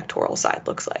on the electoral side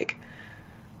looks like?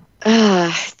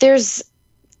 There's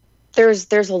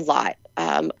a lot.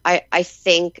 I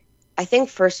think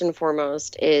first and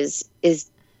foremost is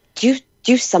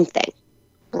do something,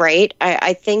 right?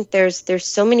 I think there's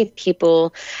so many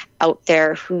people out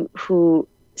there who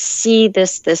see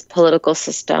this political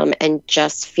system and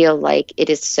just feel like it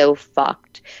is so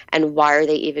fucked, and why are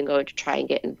they even going to try and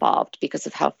get involved because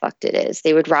of how fucked it is?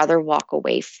 They would rather walk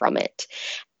away from it.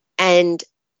 And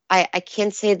I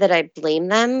can't say that I blame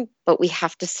them, but we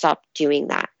have to stop doing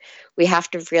that. We have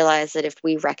to realize that if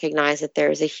we recognize that there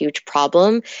is a huge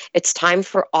problem, it's time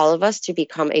for all of us to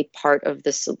become a part of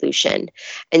the solution.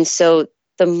 And so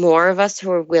the more of us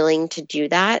who are willing to do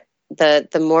that, the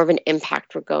more of an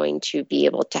impact we're going to be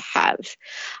able to have.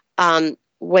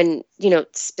 When,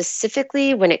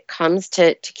 specifically when it comes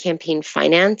to campaign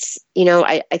finance,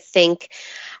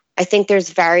 I think there's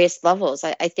various levels.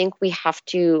 I think we have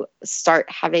to start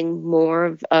having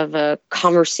more of a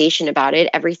conversation about it.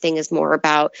 Everything is more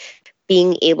about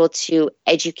being able to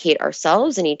educate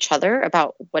ourselves and each other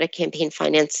about what a campaign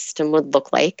finance system would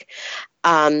look like.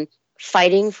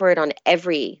 Fighting for it on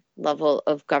every level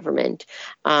of government.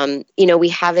 We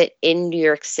have it in New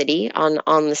York City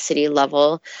on the city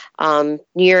level. New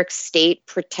York State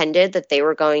pretended that they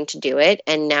were going to do it,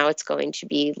 and now it's going to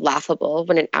be laughable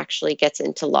when it actually gets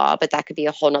into law, but that could be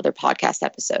a whole nother podcast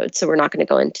episode, so we're not going to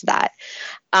go into that.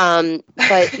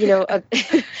 But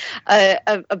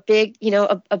a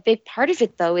big part of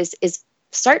it though is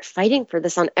start fighting for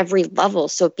this on every level,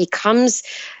 so it becomes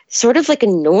sort of like a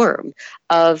norm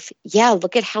of,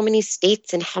 look at how many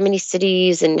states and how many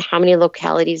cities and how many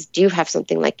localities do have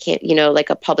something like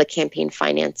a public campaign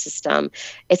finance system.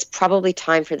 It's probably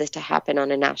time for this to happen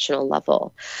on a national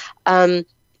level. A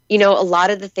lot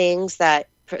of the things that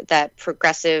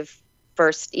progressive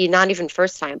not even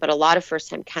first time, but a lot of first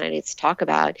time candidates talk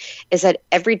about, is that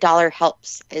every dollar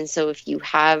helps. And so if you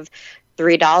have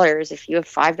 $3, if you have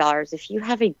 $5, if you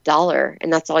have $1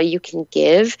 and that's all you can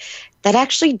give, that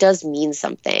actually does mean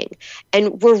something.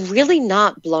 And we're really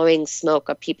not blowing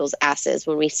smoke up people's asses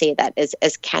when we say that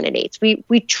as candidates.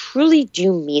 We truly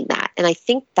do mean that. And I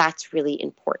think that's really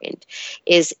important,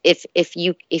 is if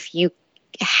you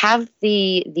have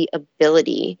the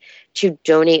ability to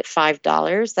donate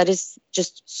 $5, that is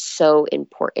just so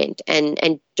important.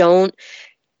 And don't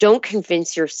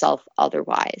convince yourself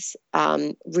otherwise.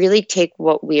 Really take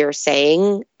what we are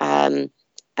saying to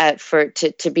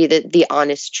be the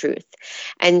honest truth.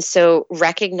 And so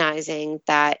recognizing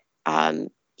that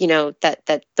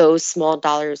that those small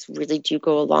dollars really do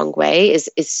go a long way is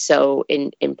so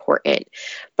important.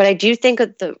 But I do think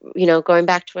that going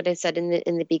back to what I said in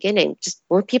the beginning, just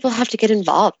more people have to get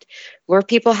involved. More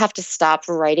people have to stop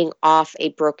writing off a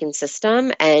broken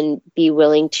system and be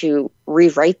willing to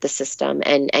rewrite the system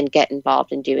and get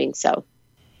involved in doing so.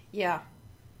 Yeah.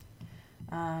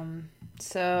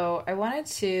 So I wanted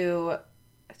to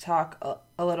talk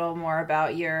a little more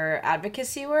about your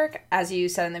advocacy work. As you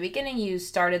said in the beginning, you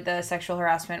started the Sexual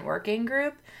Harassment Working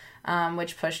Group,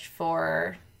 which pushed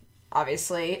for,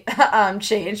 obviously,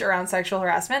 change around sexual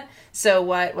harassment. So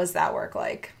what was that work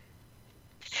like?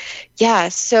 Yeah,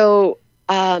 so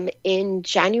in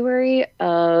January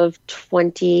of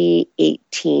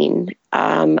 2018,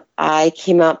 I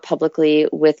came out publicly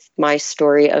with my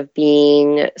story of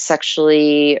being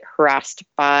sexually harassed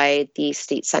by the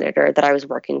state senator that I was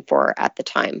working for at the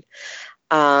time.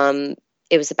 It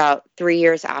was about 3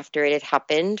 years after it had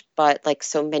happened, but like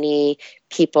so many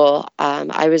people,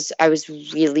 I was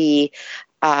really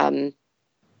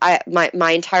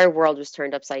my entire world was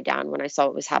turned upside down when I saw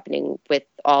what was happening with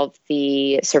all of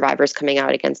the survivors coming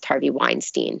out against Harvey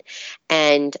Weinstein.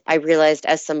 And I realized,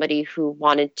 as somebody who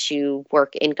wanted to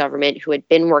work in government, who had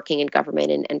been working in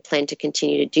government and planned to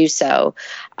continue to do so,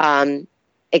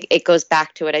 it goes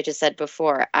back to what I just said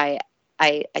before. I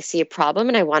see a problem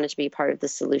and I wanted to be part of the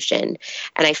solution.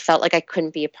 And I felt like I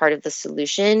couldn't be a part of the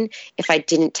solution if I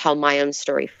didn't tell my own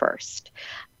story first.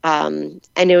 And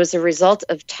it was a result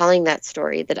of telling that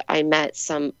story that I met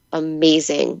some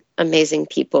amazing, amazing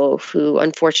people who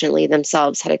unfortunately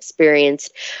themselves had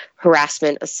experienced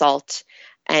harassment, assault,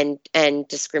 and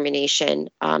discrimination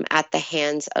at the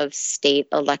hands of state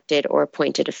elected or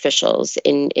appointed officials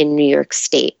in New York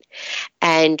State.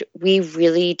 And we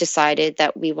really decided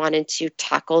that we wanted to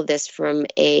tackle this from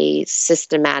a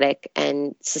systematic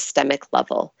and systemic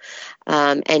level.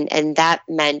 And that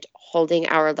meant holding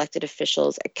our elected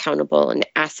officials accountable and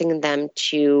asking them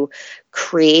to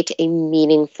create a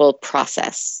meaningful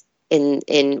process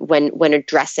when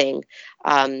addressing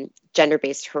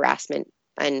gender-based harassment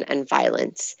and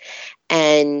violence.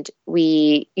 And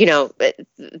we,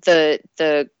 the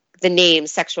name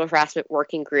Sexual Harassment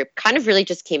Working Group kind of really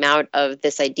just came out of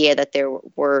this idea that there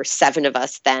were 7 of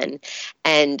us then.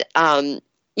 And,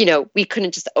 we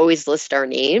couldn't just always list our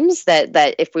names, that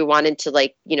if we wanted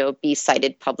to be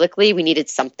cited publicly, we needed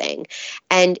something.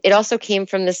 And it also came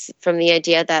from the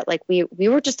idea that we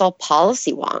were just all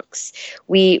policy wonks.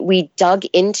 We dug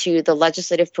into the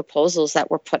legislative proposals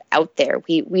that were put out there.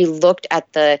 We looked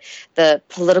at the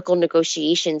political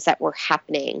negotiations that were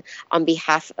happening on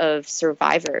behalf of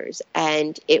survivors.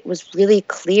 And it was really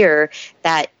clear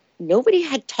that nobody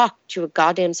had talked to a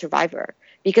goddamn survivor.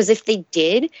 Because if they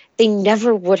did, they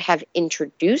never would have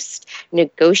introduced,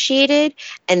 negotiated,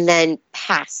 and then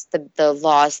passed the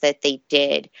laws that they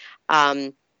did.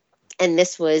 And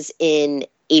this was in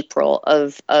April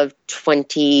of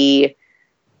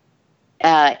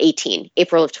 2018,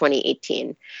 April of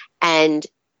 2018. And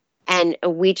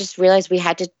we just realized we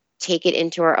had to take it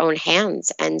into our own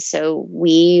hands. And so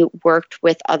we worked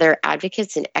with other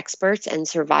advocates and experts and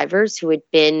survivors who had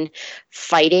been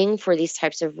fighting for these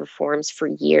types of reforms for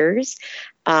years,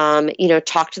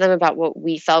 talked to them about what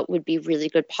we felt would be really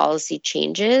good policy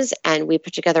changes. And we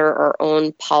put together our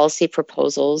own policy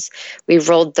proposals. We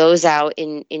rolled those out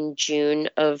in June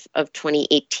of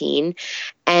 2018.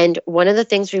 And one of the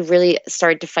things we really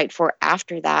started to fight for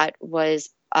after that was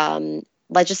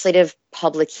legislative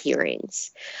public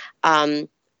hearings.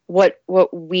 What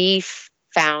we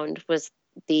found was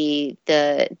the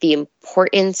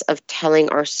importance of telling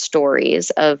our stories,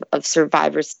 of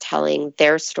survivors telling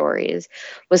their stories,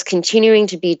 was continuing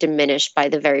to be diminished by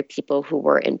the very people who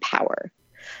were in power.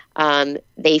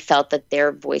 They felt that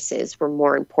their voices were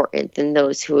more important than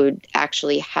those who had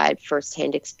actually had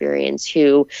firsthand experience,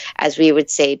 who, as we would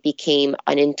say, became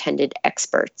unintended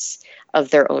experts of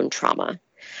their own trauma.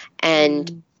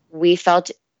 And we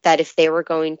felt that if they were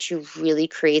going to really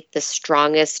create the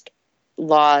strongest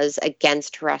laws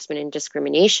against harassment and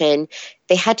discrimination,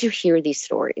 they had to hear these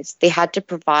stories. They had to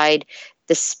provide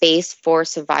the space for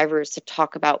survivors to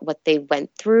talk about what they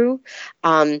went through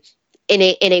in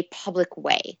a public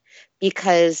way,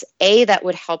 because that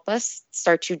would help us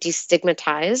start to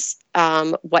destigmatize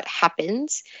what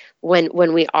happens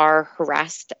when we are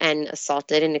harassed and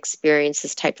assaulted and experience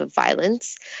this type of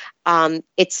violence.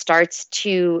 It starts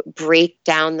to break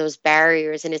down those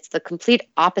barriers, and it's the complete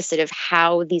opposite of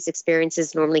how these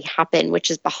experiences normally happen, which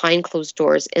is behind closed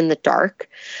doors in the dark.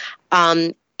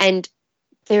 And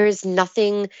there is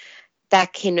nothing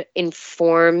that can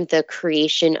inform the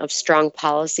creation of strong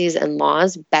policies and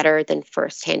laws better than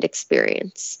firsthand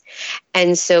experience.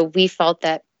 And so we felt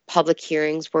that public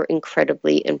hearings were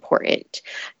incredibly important.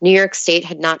 New York State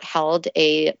had not held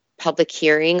a public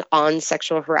hearing on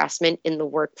sexual harassment in the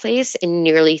workplace in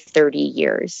nearly 30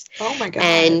 years. Oh my God.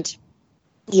 And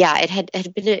yeah, it had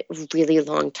been a really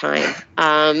long time,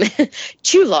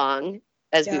 too long,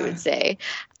 as we would say.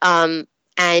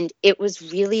 And it was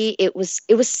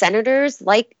senators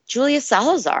like Julia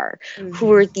Salazar, who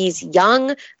were these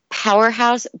young,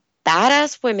 powerhouse,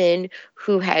 badass women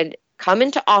who had come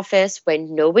into office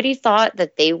when nobody thought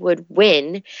that they would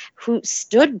win, who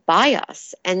stood by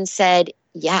us and said,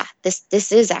 yeah, this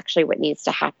is actually what needs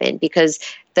to happen, because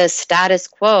the status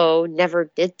quo never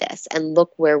did this, and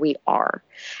look where we are,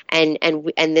 and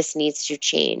this needs to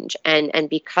change. And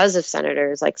because of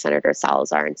senators like Senator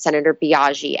Salazar and Senator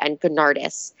Biaggi and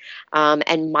Bernardis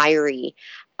and Myrie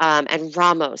and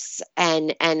Ramos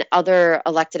and other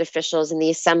elected officials in the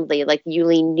assembly like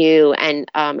Yuli New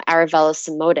and Aravella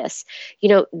Simotis,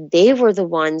 they were the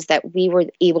ones that we were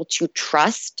able to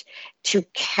trust to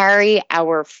carry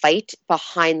our fight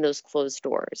behind those closed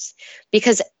doors.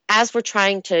 Because as we're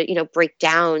trying to, break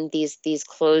down these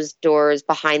closed doors,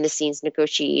 behind the scenes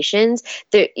negotiations,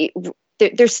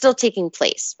 they're still taking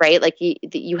place, right? Like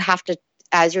you have to,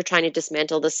 as you're trying to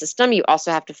dismantle the system, you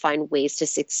also have to find ways to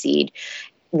succeed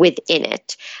within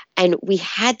it. And we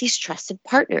had these trusted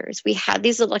partners. We had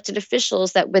these elected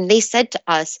officials that when they said to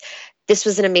us, this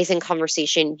was an amazing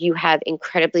conversation, you have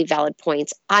incredibly valid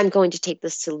points, I'm going to take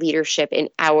this to leadership in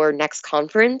our next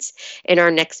conference, in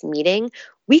our next meeting,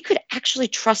 we could actually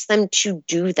trust them to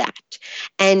do that.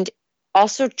 And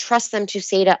also trust them to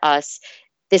say to us,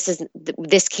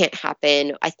 this can't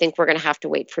happen. I think we're going to have to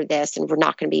wait for this, and we're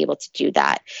not going to be able to do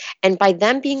that. And by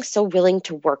them being so willing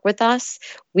to work with us,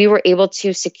 we were able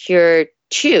to secure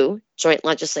 2 joint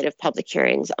legislative public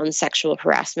hearings on sexual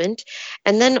harassment,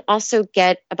 and then also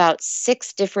get about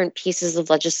 6 different pieces of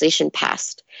legislation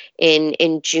passed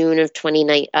in June of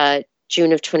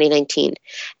 2019,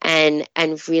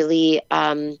 and really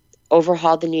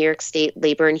overhaul the New York State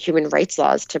labor and human rights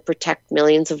laws to protect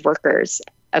millions of workers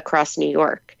across New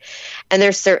York. And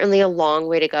there's certainly a long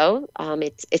way to go.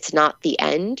 It's not the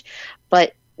end,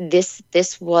 but this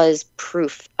was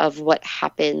proof of what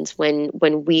happens when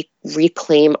we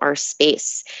reclaim our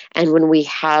space, and when we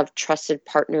have trusted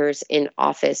partners in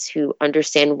office who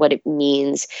understand what it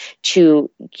means to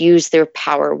use their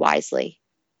power wisely.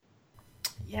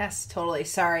 Yes, totally.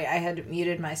 Sorry, I had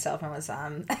muted myself and was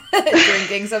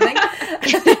drinking something.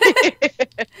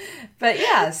 But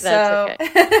yeah, so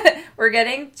okay. We're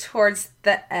getting towards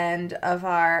the end of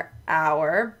our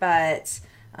hour, but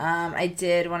I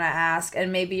did want to ask,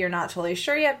 and maybe you're not totally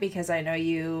sure yet because I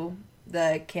know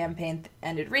the campaign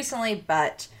ended recently,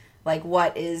 but like,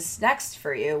 what is next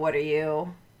for you? What are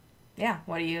you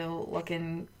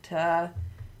looking to...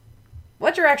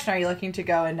 What direction are you looking to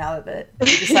go in now that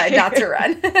you decide not to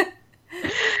run?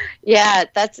 Yeah,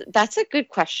 that's a good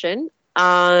question.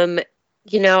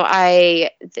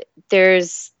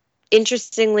 There's,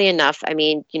 interestingly enough,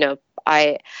 I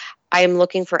am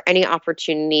looking for any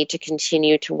opportunity to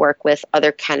continue to work with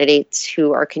other candidates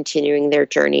who are continuing their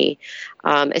journey,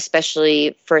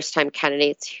 especially first-time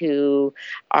candidates who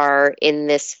are in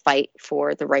this fight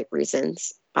for the right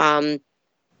reasons.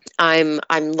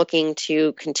 I'm looking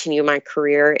to continue my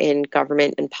career in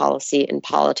government and policy and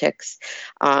politics.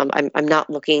 I'm not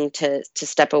looking to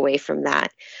step away from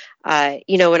that.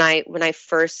 When I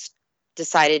first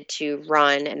decided to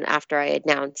run, and after I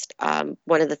announced,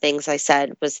 one of the things I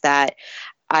said was that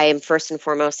I am first and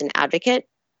foremost an advocate.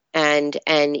 And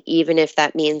even if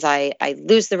that means I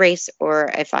lose the race,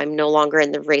 or if I'm no longer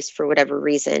in the race for whatever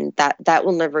reason, that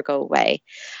will never go away.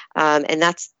 And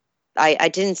I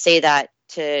didn't say that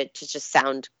to just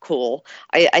sound cool.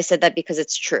 I said that because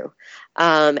it's true.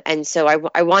 And so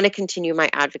I want to continue my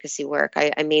advocacy work.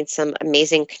 I made some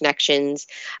amazing connections.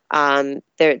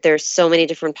 There's so many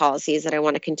different policies that I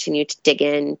want to continue to dig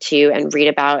into and read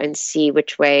about and see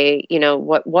which way,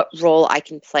 what role I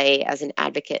can play as an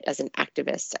advocate, as an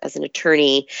activist, as an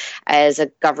attorney, as a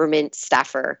government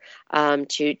staffer,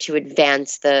 to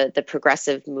advance the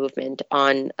progressive movement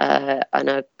on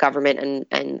a government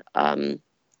and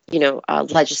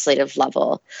legislative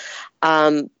level.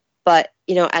 But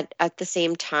at the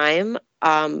same time,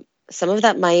 some of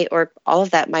that might, or all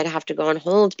of that might have to go on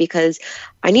hold because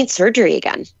I need surgery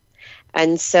again.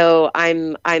 And so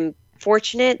I'm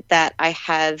fortunate that I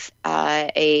have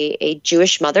a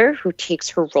Jewish mother who takes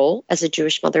her role as a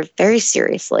Jewish mother very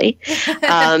seriously.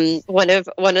 One of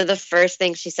the first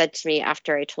things she said to me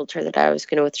after I told her that I was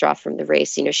going to withdraw from the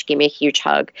race, she gave me a huge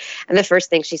hug. And the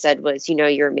first thing she said was,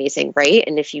 you're amazing, right?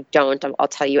 And if you don't, I'll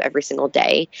tell you every single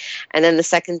day. And then the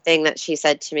second thing that she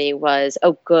said to me was,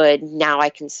 oh, good, now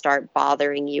I can start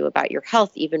bothering you about your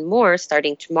health even more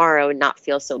starting tomorrow and not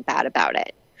feel so bad about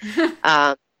it.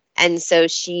 And so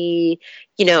she,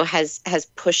 has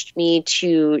pushed me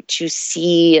to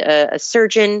see a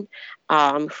surgeon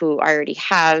who I already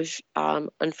have,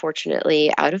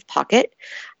 unfortunately, out of pocket.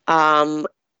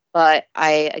 But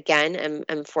I, again,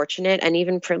 am fortunate and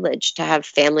even privileged to have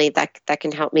family that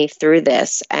can help me through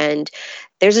this. And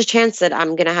there's a chance that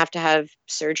I'm going to have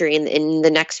surgery in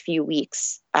the next few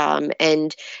weeks.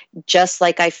 And just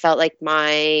like I felt like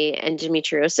my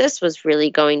endometriosis was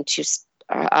really going to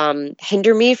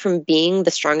hinder me from being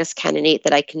the strongest candidate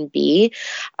that I can be,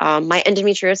 my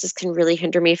endometriosis can really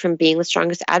hinder me from being the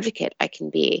strongest advocate I can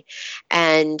be.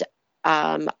 And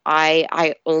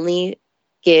I only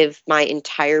give my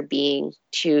entire being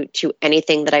to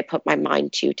anything that I put my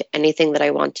mind to anything that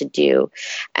I want to do.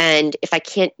 And if I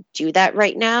can't do that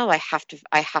right now, I have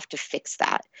to fix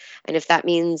that. And if that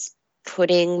means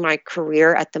putting my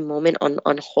career at the moment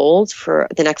on hold for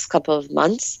the next couple of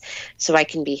months so I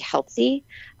can be healthy,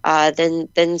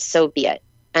 then so be it.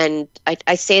 And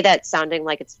I say that sounding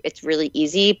like it's really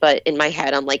easy, but in my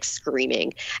head I'm like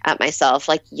screaming at myself,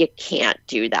 like, you can't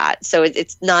do that. So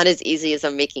it's not as easy as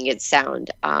I'm making it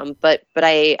sound. But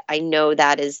I know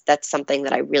that's something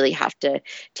that I really have to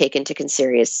take into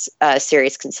serious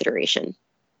consideration.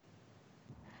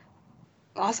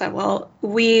 Awesome. Well,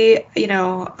 we,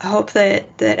 hope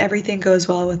that everything goes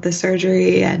well with the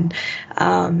surgery and,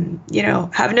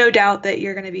 have no doubt that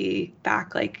you're going to be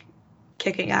back, like,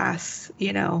 kicking ass,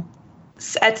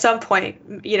 at some point,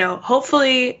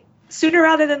 hopefully sooner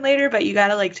rather than later, but you got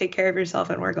to, like, take care of yourself.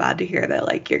 And we're glad to hear that,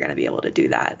 like, you're going to be able to do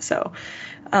that. So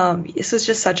this was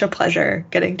just such a pleasure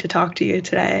getting to talk to you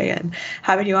today and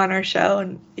having you on our show.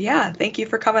 And yeah, thank you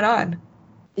for coming on.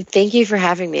 Thank you for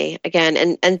having me again.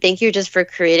 And thank you just for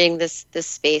creating this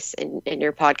space in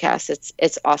your podcast.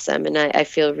 It's awesome. And I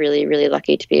feel really, really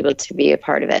lucky to be able to be a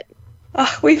part of it.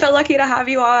 Oh, we felt lucky to have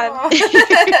you on. All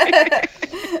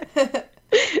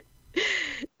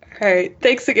right.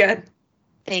 Thanks again.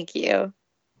 Thank you.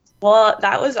 Well,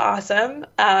 that was awesome.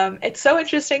 It's so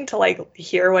interesting to, like,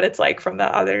 hear what it's like from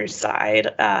the other side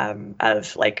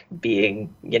of, like,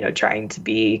 being, trying to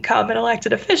become an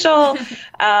elected official.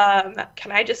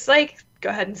 Can I just, like, go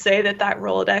ahead and say that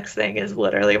Rolodex thing is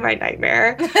literally my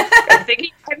nightmare?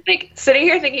 I'm like sitting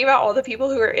here thinking about all the people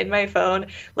who are in my phone,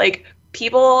 like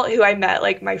people who I met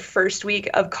like my first week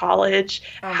of college,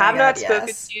 have not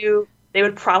spoken to. They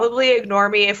would probably ignore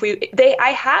me if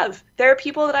there are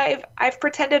people that I've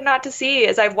pretended not to see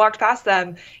as I've walked past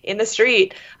them in the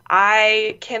street.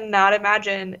 I cannot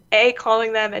imagine A,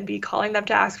 calling them, and B, calling them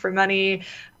to ask for money.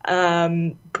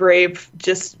 Brave,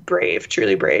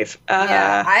 truly brave.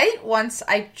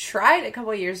 I tried a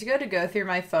couple of years ago to go through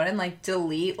my phone and like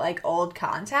delete like old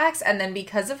contacts, and then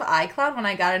because of iCloud, when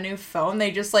I got a new phone, they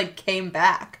just like came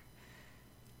back.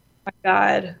 My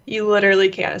God, you literally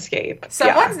can't escape.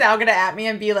 Someone's now gonna at me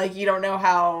and be like, "You don't know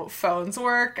how phones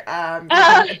work. You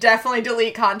can definitely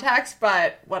delete contacts,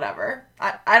 but whatever.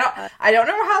 I don't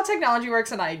know how technology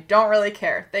works, and I don't really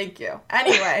care. Thank you.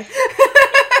 Anyway."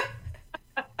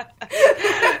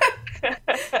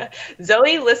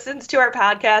 Zoe listens to our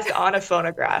podcast on a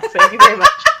phonograph. Thank you very much.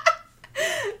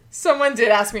 Someone did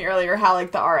ask me earlier how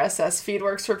like the RSS feed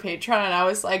works for Patreon, and I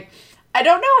was like, I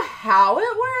don't know how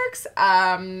it works.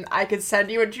 I could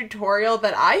send you a tutorial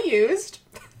that I used.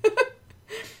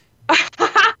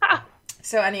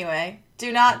 So anyway,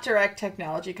 do not direct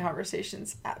technology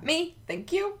conversations at me.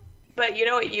 Thank you. But you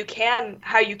know what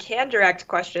how you can direct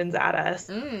questions at us.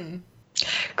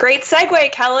 Great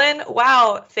segue, Kellen.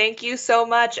 Wow. Thank you so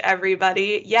much,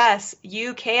 everybody. Yes,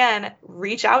 you can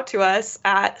reach out to us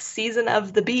at Season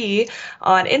of the Bee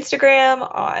on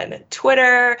Instagram, on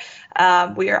Twitter.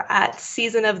 We are at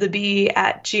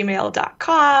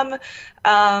seasonofthebee@gmail.com.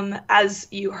 As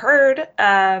you heard,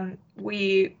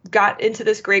 we got into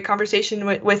this great conversation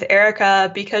with Erica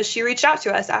because she reached out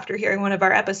to us after hearing one of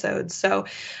our episodes. So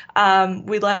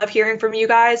we love hearing from you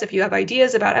guys. If you have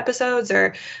ideas about episodes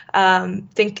or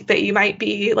think that you might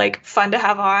be like fun to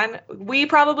have on, we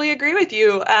probably agree with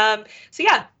you. So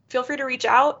yeah, feel free to reach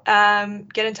out,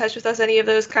 get in touch with us any of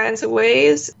those kinds of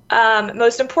ways.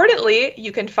 Most importantly,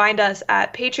 you can find us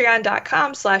at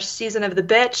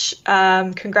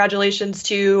patreon.com/seasonofthebitch. Congratulations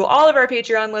to all of our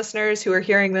Patreon listeners who are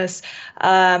hearing this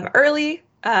early.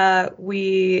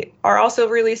 We are also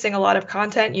releasing a lot of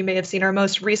content. You may have seen our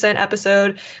most recent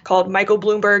episode called Michael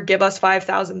Bloomberg, Give Us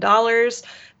 $5,000.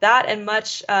 That and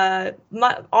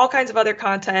all kinds of other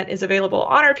content is available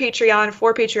on our Patreon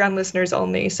for Patreon listeners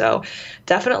only. So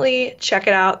definitely check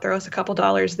it out. Throw us a couple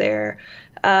dollars there.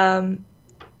 In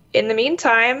the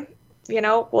meantime,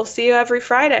 we'll see you every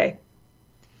Friday.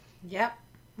 Yep.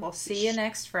 We'll see you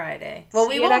next Friday. Well,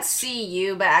 we won't see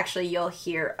you, but actually you'll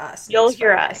hear us. You'll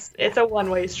hear us. It's a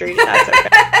one-way street. That's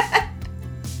okay.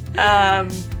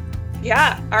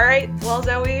 Yeah. All right. Well,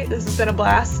 Zoe, this has been a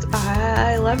blast.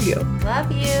 I love you.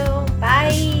 Love you. Bye.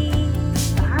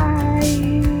 Bye.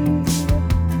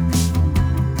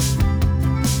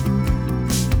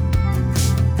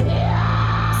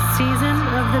 Season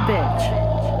of the Bitch.